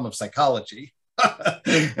problem of psychology.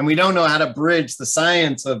 And we don't know how to bridge the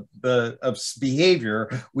science of behavior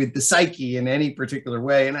with the psyche in any particular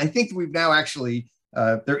way. And I think we've now actually,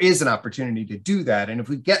 there is an opportunity to do that. And if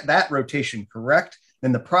we get that rotation correct,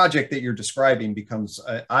 then the project that you're describing becomes,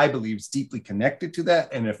 I believe, deeply connected to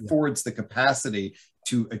that, and affords the capacity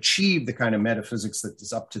to achieve the kind of metaphysics that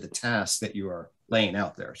is up to the task that you are laying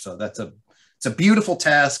out there. So it's a beautiful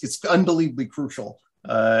task. It's unbelievably crucial.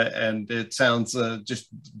 And it sounds just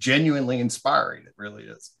genuinely inspiring. It really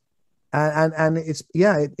is. And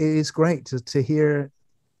it is great to hear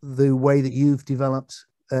the way that you've developed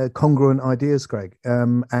congruent ideas, Gregg.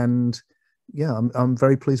 I'm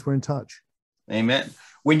very pleased we're in touch. Amen.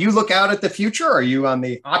 When you look out at the future, are you on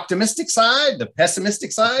the optimistic side, the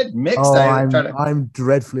pessimistic side, mixed? Oh, I'm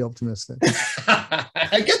dreadfully optimistic.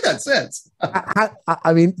 I get that sense.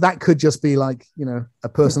 I mean, that could just be like, a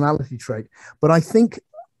personality trait, but I think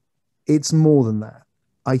it's more than that.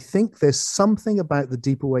 I think there's something about the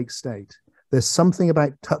deep awake state. There's something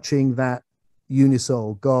about touching that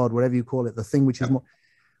unisoul, God, whatever you call it, the thing which is more,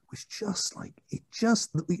 which just like, it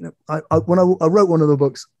just, when I wrote one of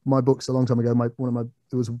my books a long time ago,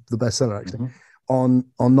 it was the bestseller actually, on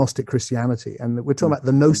Gnostic Christianity. And we're talking about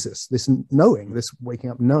the gnosis, this knowing, this waking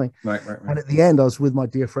up knowing. Right. And at the end, I was with my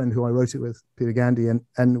dear friend who I wrote it with, Peter Gandhi,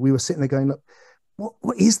 and we were sitting there going, look,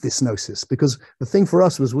 what is this gnosis? Because the thing for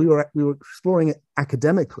us was we were exploring it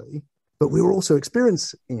academically, but we were also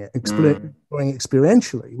experiencing it, exploring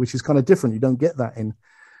experientially, which is kind of different. You don't get that in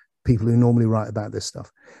people who normally write about this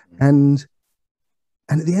stuff. And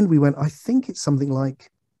at the end we went, I think it's something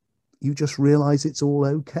like, you just realize it's all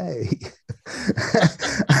okay.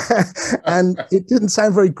 And it didn't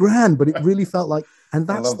sound very grand, but it really felt like, and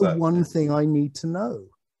that's the one thing I need to know.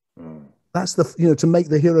 That's to make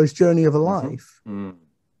the hero's journey of a life.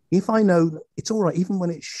 If I know it's all right, even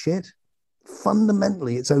when it's shit,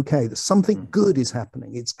 fundamentally it's okay, that something good is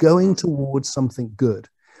happening. It's going towards something good.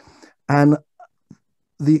 And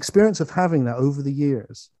the experience of having that over the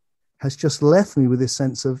years has just left me with this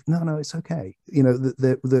sense of no, it's okay.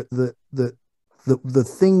 The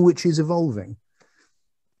thing which is evolving,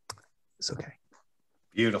 it's okay.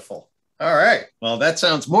 Beautiful. All right. Well, that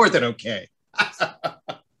sounds more than okay.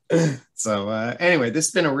 So anyway, this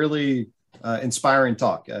has been a really inspiring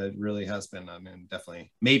talk. It really has been. I mean,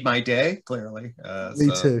 definitely made my day. Clearly.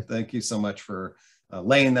 Me too. Thank you so much for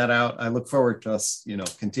laying that out. I look forward to us,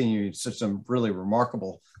 continuing such some really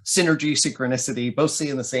remarkable synergy, synchronicity, both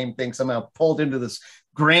seeing the same thing somehow pulled into this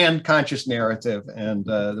grand conscious narrative. And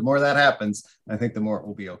the more that happens, I think the more it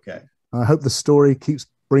will be okay. I hope the story keeps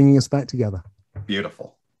bringing us back together.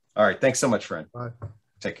 Beautiful. All right. Thanks so much, friend. Bye.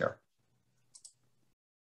 Take care.